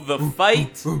fatality of the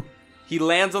fight. He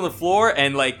lands on the floor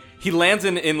and like he lands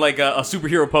in like a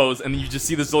superhero pose, and you just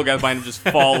see the Zolgath behind him just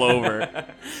fall over.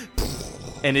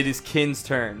 And it is Kin's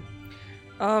turn.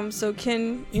 So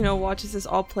Kin, watches this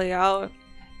all play out,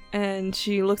 and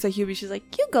she looks at Hubie. She's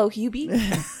like, "You go, Hubie.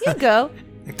 You go."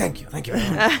 Thank you.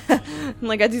 I'm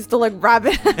like, I do still like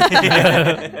rabbit.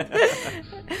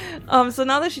 So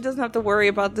now that she doesn't have to worry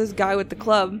about this guy with the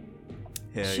club,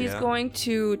 she's going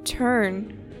to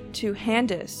turn to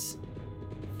Handis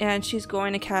and she's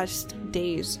going to cast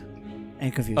Daze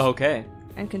And confused. Okay.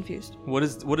 and Confused. What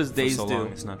does Daze so do? long,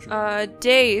 it's not true.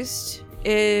 Dazed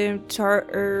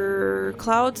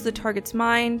clouds the target's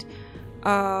mind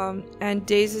and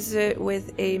dazes it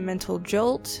with a mental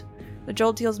jolt. The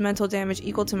jolt deals mental damage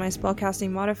equal to my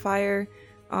spellcasting modifier.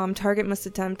 Target must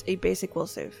attempt a basic will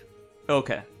save.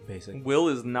 Okay. Basic. Will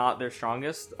is not their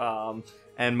strongest.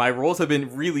 And my rolls have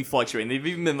been really fluctuating. They've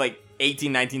even been like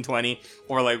 18, 19, 20,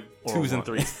 or like Or 2s and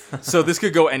one. 3s. So this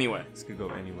could go anywhere. This could go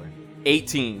anywhere.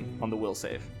 18 on the will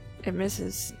save. It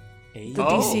misses. Hey. The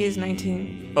DC is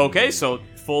 19, Okay, so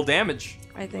full damage.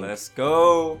 I think. Let's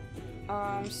go.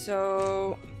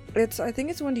 So I think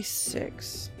it's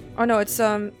 1d6. Oh no, it's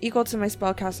equal to my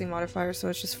spellcasting modifier, so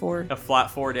it's just 4. A flat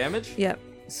 4 damage? Yep.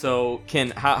 So,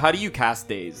 how do you cast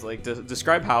Daze? Like,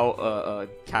 describe how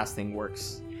casting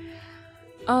works.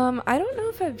 I don't know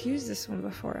if I've used this one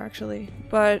before actually,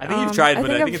 but I think you've tried, but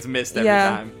I think I've- it's missed every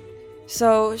time.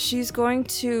 So she's going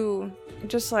to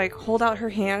just like hold out her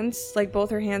hands, like both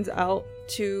her hands out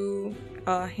to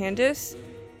Handis,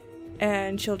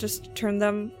 and she'll just turn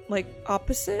them like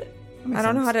opposite. I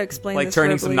don't know how to explain Like this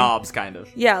turning some verbally. knobs, kind of.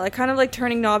 Yeah, like kind of like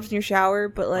turning knobs in your shower,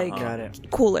 but like Got it.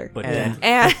 cooler. But And-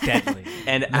 And deadly.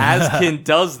 And as Kin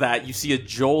does that, you see a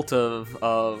jolt of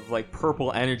like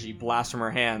purple energy blast from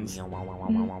her hands, and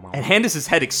Handis's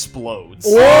head explodes.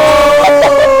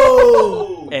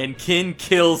 Whoa! And Kin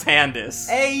kills Handis.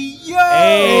 Hey yo!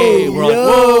 Hey, we're like,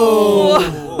 Yo!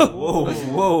 Whoa,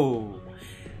 whoa.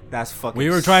 That's fucking. we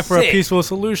were trying for a sick. peaceful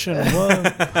solution.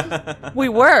 Whoa. we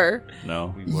were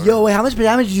No. Yo, wait, how much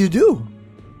damage did you do?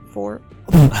 4.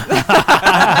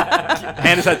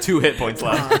 Handis had 2 hit points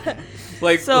left.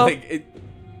 So-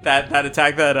 That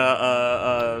attack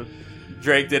that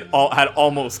Drake did had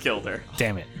almost killed her.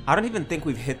 Damn it. I don't even think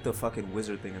we've hit the fucking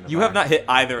wizard thing in the You back. have not hit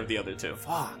either of the other 2.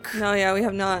 Fuck. No, yeah, we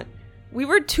have not. We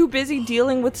were too busy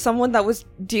dealing with someone that was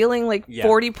dealing like Yeah.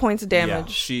 40 points of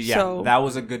damage. Yeah, so that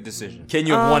was a good decision. Kin,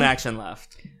 you have 1 action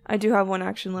left. I do have 1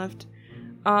 action left.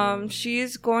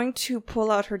 She's going to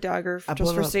pull out her dagger I just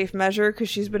pull for it up. safe measure because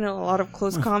she's been in a lot of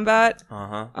close combat.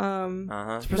 Uh huh. Um,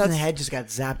 This person's head just got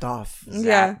zapped off.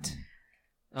 yeah,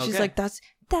 she's Okay. like,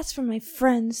 that's for my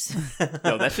friends.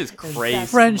 Yo, that shit's crazy.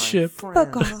 Friendship.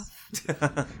 Fuck off.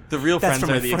 The real That's friends for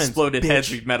are my the friends, exploded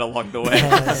heads we've met along the way.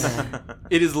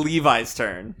 It is Levi's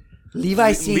turn.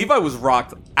 Levi seeing Levi was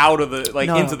rocked out of the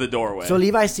No, into no. the doorway. So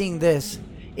Levi seeing this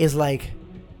is like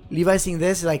Levi seeing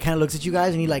this, he like kind of looks at you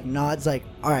guys and he like nods like,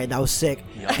 all right, that was sick.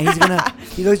 And he's gonna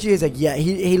he looks at you, he's like, yeah.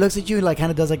 He looks at you and like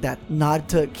kind of does like that nod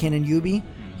to Kin and Yubi.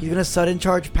 He's gonna sudden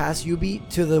charge past Yubi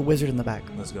to the wizard in the back.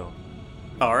 Let's go.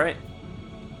 All right.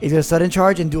 He's gonna sudden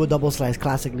charge and do a double slice,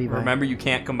 classic Levi. Remember, you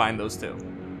can't combine those 2.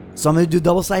 So I'm gonna do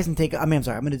double slice and take. I'm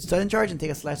gonna do sudden charge and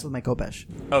take a slice with my Kopesh.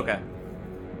 Okay.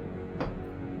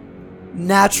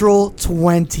 Natural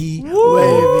 20, baby.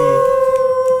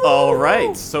 All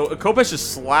right. So Kopesh is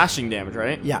slashing damage,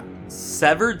 right? Yeah.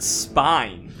 Severed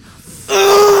spine.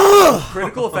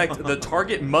 Critical effect. The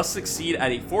target must succeed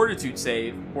at a fortitude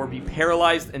save or be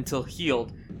paralyzed until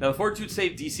healed. Now, the fortitude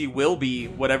save DC will be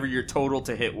whatever your total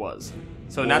to hit was.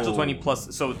 So natural Whoa. 20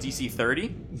 plus, so DC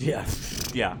 30. Yeah.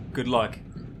 Yeah. Good luck.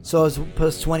 So it's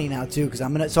plus 20 now too, because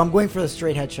I'm going for the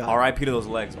straight headshot. R.I.P. to those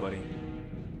legs, buddy.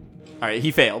 All right,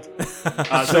 he failed.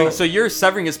 So you're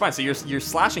severing his spine. So you're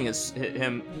slashing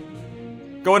him.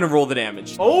 Go ahead and roll the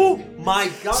damage. Oh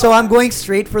my god. So I'm going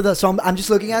straight for the. So I'm just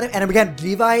looking at it, and again,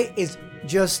 Levi is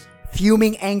just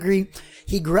fuming, angry.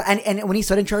 And when he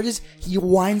sudden charges, he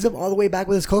winds up all the way back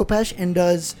with his Kopesh and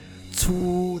does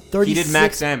 36. He did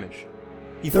max damage.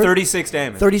 He 36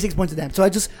 damage. 36 points of damage. So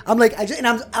I'm just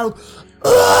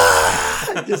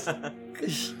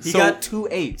He So- got 2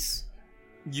 8s.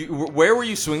 Where were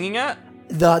you swinging at?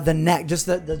 the neck, just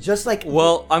just like.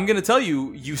 Well, I'm gonna tell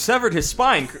you, you severed his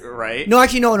spine, right? No,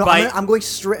 actually, no. By- I'm going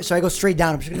straight. So I go straight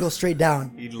down. I'm just gonna go straight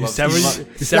down. He You loves severed he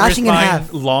his slashing in spine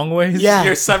half. long ways? Yeah.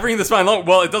 You're severing the spine long.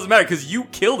 Well, it doesn't matter because you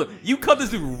killed him. You cut this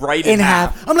dude right In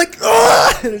half. I'm like,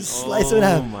 slice it in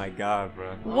Oh half. my god,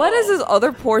 bro. What is this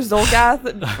other poor Zolgath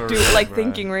do real, like bruh.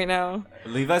 thinking right now?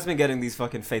 Levi's been getting these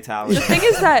fucking fatalities. The thing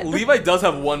is that Levi does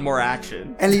have one more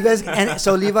action. And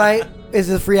Levi is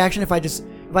a free action if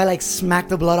I like smack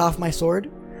the blood off my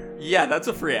sword. Yeah, that's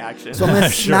a free action. So I'm gonna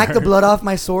Sure. smack the blood off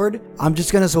my sword.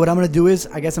 So what I'm gonna do is,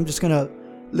 I guess I'm just gonna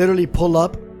literally pull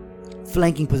up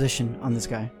flanking position on this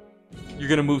guy. You're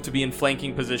gonna move to be in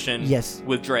flanking position. Yes.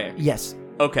 With Drake. Yes.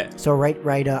 Okay. So right.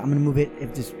 I'm gonna move it.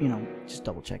 If this, just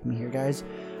double check me here, guys.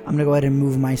 I'm gonna go ahead and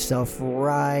move myself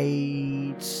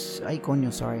right. Ay,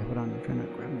 coño, sorry. Hold on. I'm trying to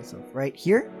grab myself right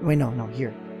here. Wait, no,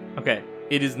 here. Okay.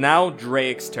 It is now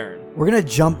Drake's turn. We're gonna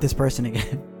jump this person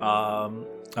again.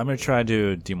 I'm gonna try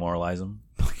to demoralize him.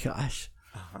 Oh, gosh.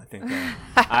 I think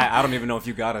I don't even know if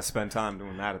you gotta spend time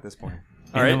doing that at this point.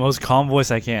 In the most calm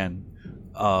voice I can,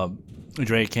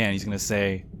 Drake he's gonna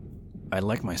say, "I'd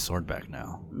like my sword back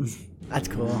now." That's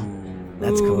cool.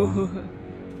 That's cool.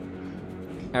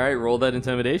 All right, roll that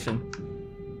intimidation.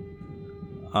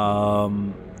 Oh,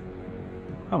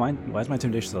 mine. Why is my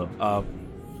intimidation so low?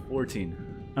 14.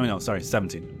 I mean, no, sorry,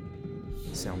 17.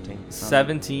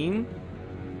 17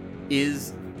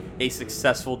 is a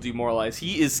successful demoralize.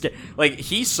 He is scared. Like,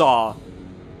 he saw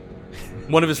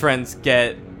one of his friends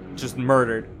get just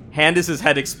murdered. Handis'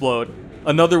 head explode.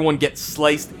 Another one get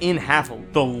sliced in half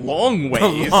the long way.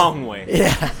 The long way.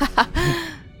 Yeah.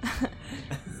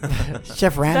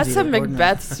 Chef Ramsay. That's some recording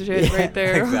Macbeth shit right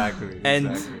there. Exactly.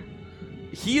 And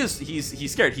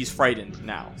he's scared. He's frightened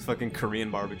now. It's fucking Korean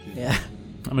barbecue. that. Yeah.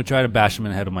 I'm gonna try to bash him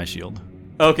in the head with my shield.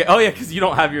 Okay. Oh yeah, because you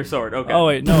don't have your sword. Okay. Oh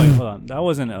wait, hold on. That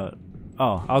wasn't a.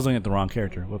 Oh, I was looking at the wrong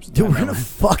character. Whoops. Dude, we're gonna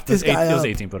fuck this guy It was up.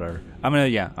 18, but whatever. I'm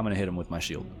gonna hit him with my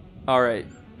shield. All right.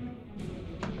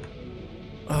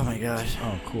 Oh my god.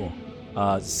 Oh, cool.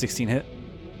 16 hit.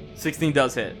 16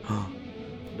 does hit.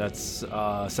 That's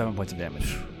 7 points of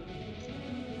damage.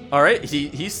 All right.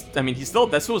 He's still.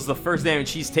 This was the first damage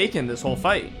he's taken this whole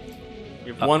fight.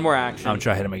 You have one more action. I'm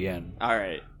trying to hit him again. All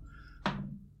right.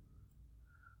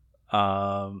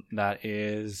 That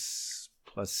is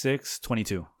plus 6,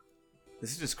 22.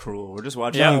 This is just cruel. We're just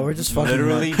watching. Yeah, you we're just fucking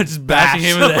literally Just bashing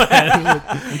him in the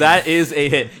head. That is a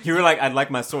hit. You were like, "I'd like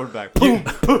my sword back." You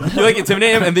like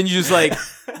intimidate him, and then you just like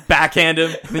backhand him.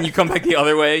 And then you come back the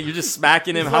other way. You're just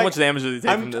smacking him. He's How like, much damage did he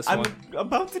take from this I'm one?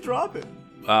 about to drop it.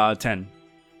 10.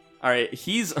 All right,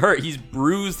 he's hurt. He's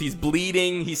bruised. He's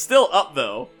bleeding. He's still up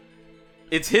though.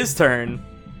 It's his turn.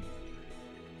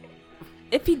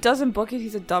 If he doesn't book it,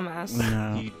 he's a dumbass.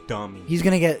 No. You dummy. He's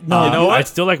gonna get no. You know what? I'd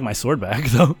still like my sword back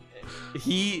though.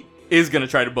 He is gonna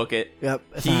try to book it. Yep.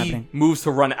 It's not He happening. moves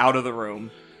to run out of the room.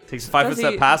 Takes a 5 foot Does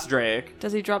step he- past Drake.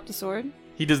 Does he drop the sword?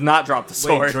 He does not drop the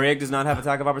sword. Wait, Drake does not have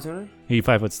attack of opportunity? He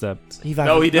 5 foot stepped. He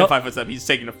No, he did Nope. 5 foot step. He's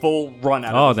taking a full run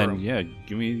out Oh, of the then room. yeah,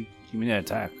 give me that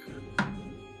attack.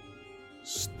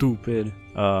 Stupid.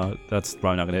 That's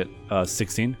probably not gonna hit.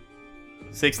 16.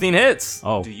 16 hits.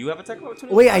 Oh, Do you have attack of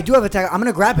opportunity? Wait, I do have attack. I'm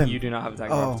gonna grab him. You do not have attack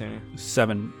of Oh. opportunity.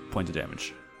 7 points of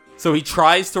damage. So he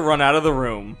tries to run out of the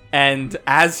room, and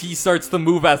as he starts to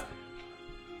move, as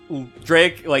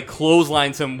Drake like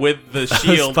clotheslines him with the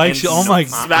shield, Spike and shield. Oh my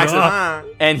smacks God.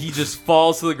 him, and he just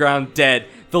falls to the ground dead.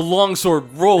 The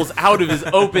longsword rolls out of his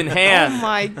open Oh hand.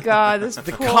 my god, this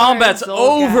The poor combat's Zolgat.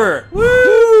 over.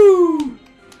 Woo!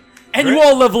 And you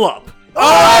all level up.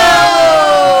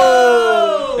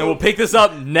 Oh! And we'll pick this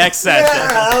up next session. Yeah,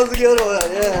 that was a good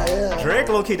one. Yeah, yeah. Drake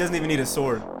low-key doesn't even need a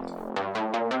sword.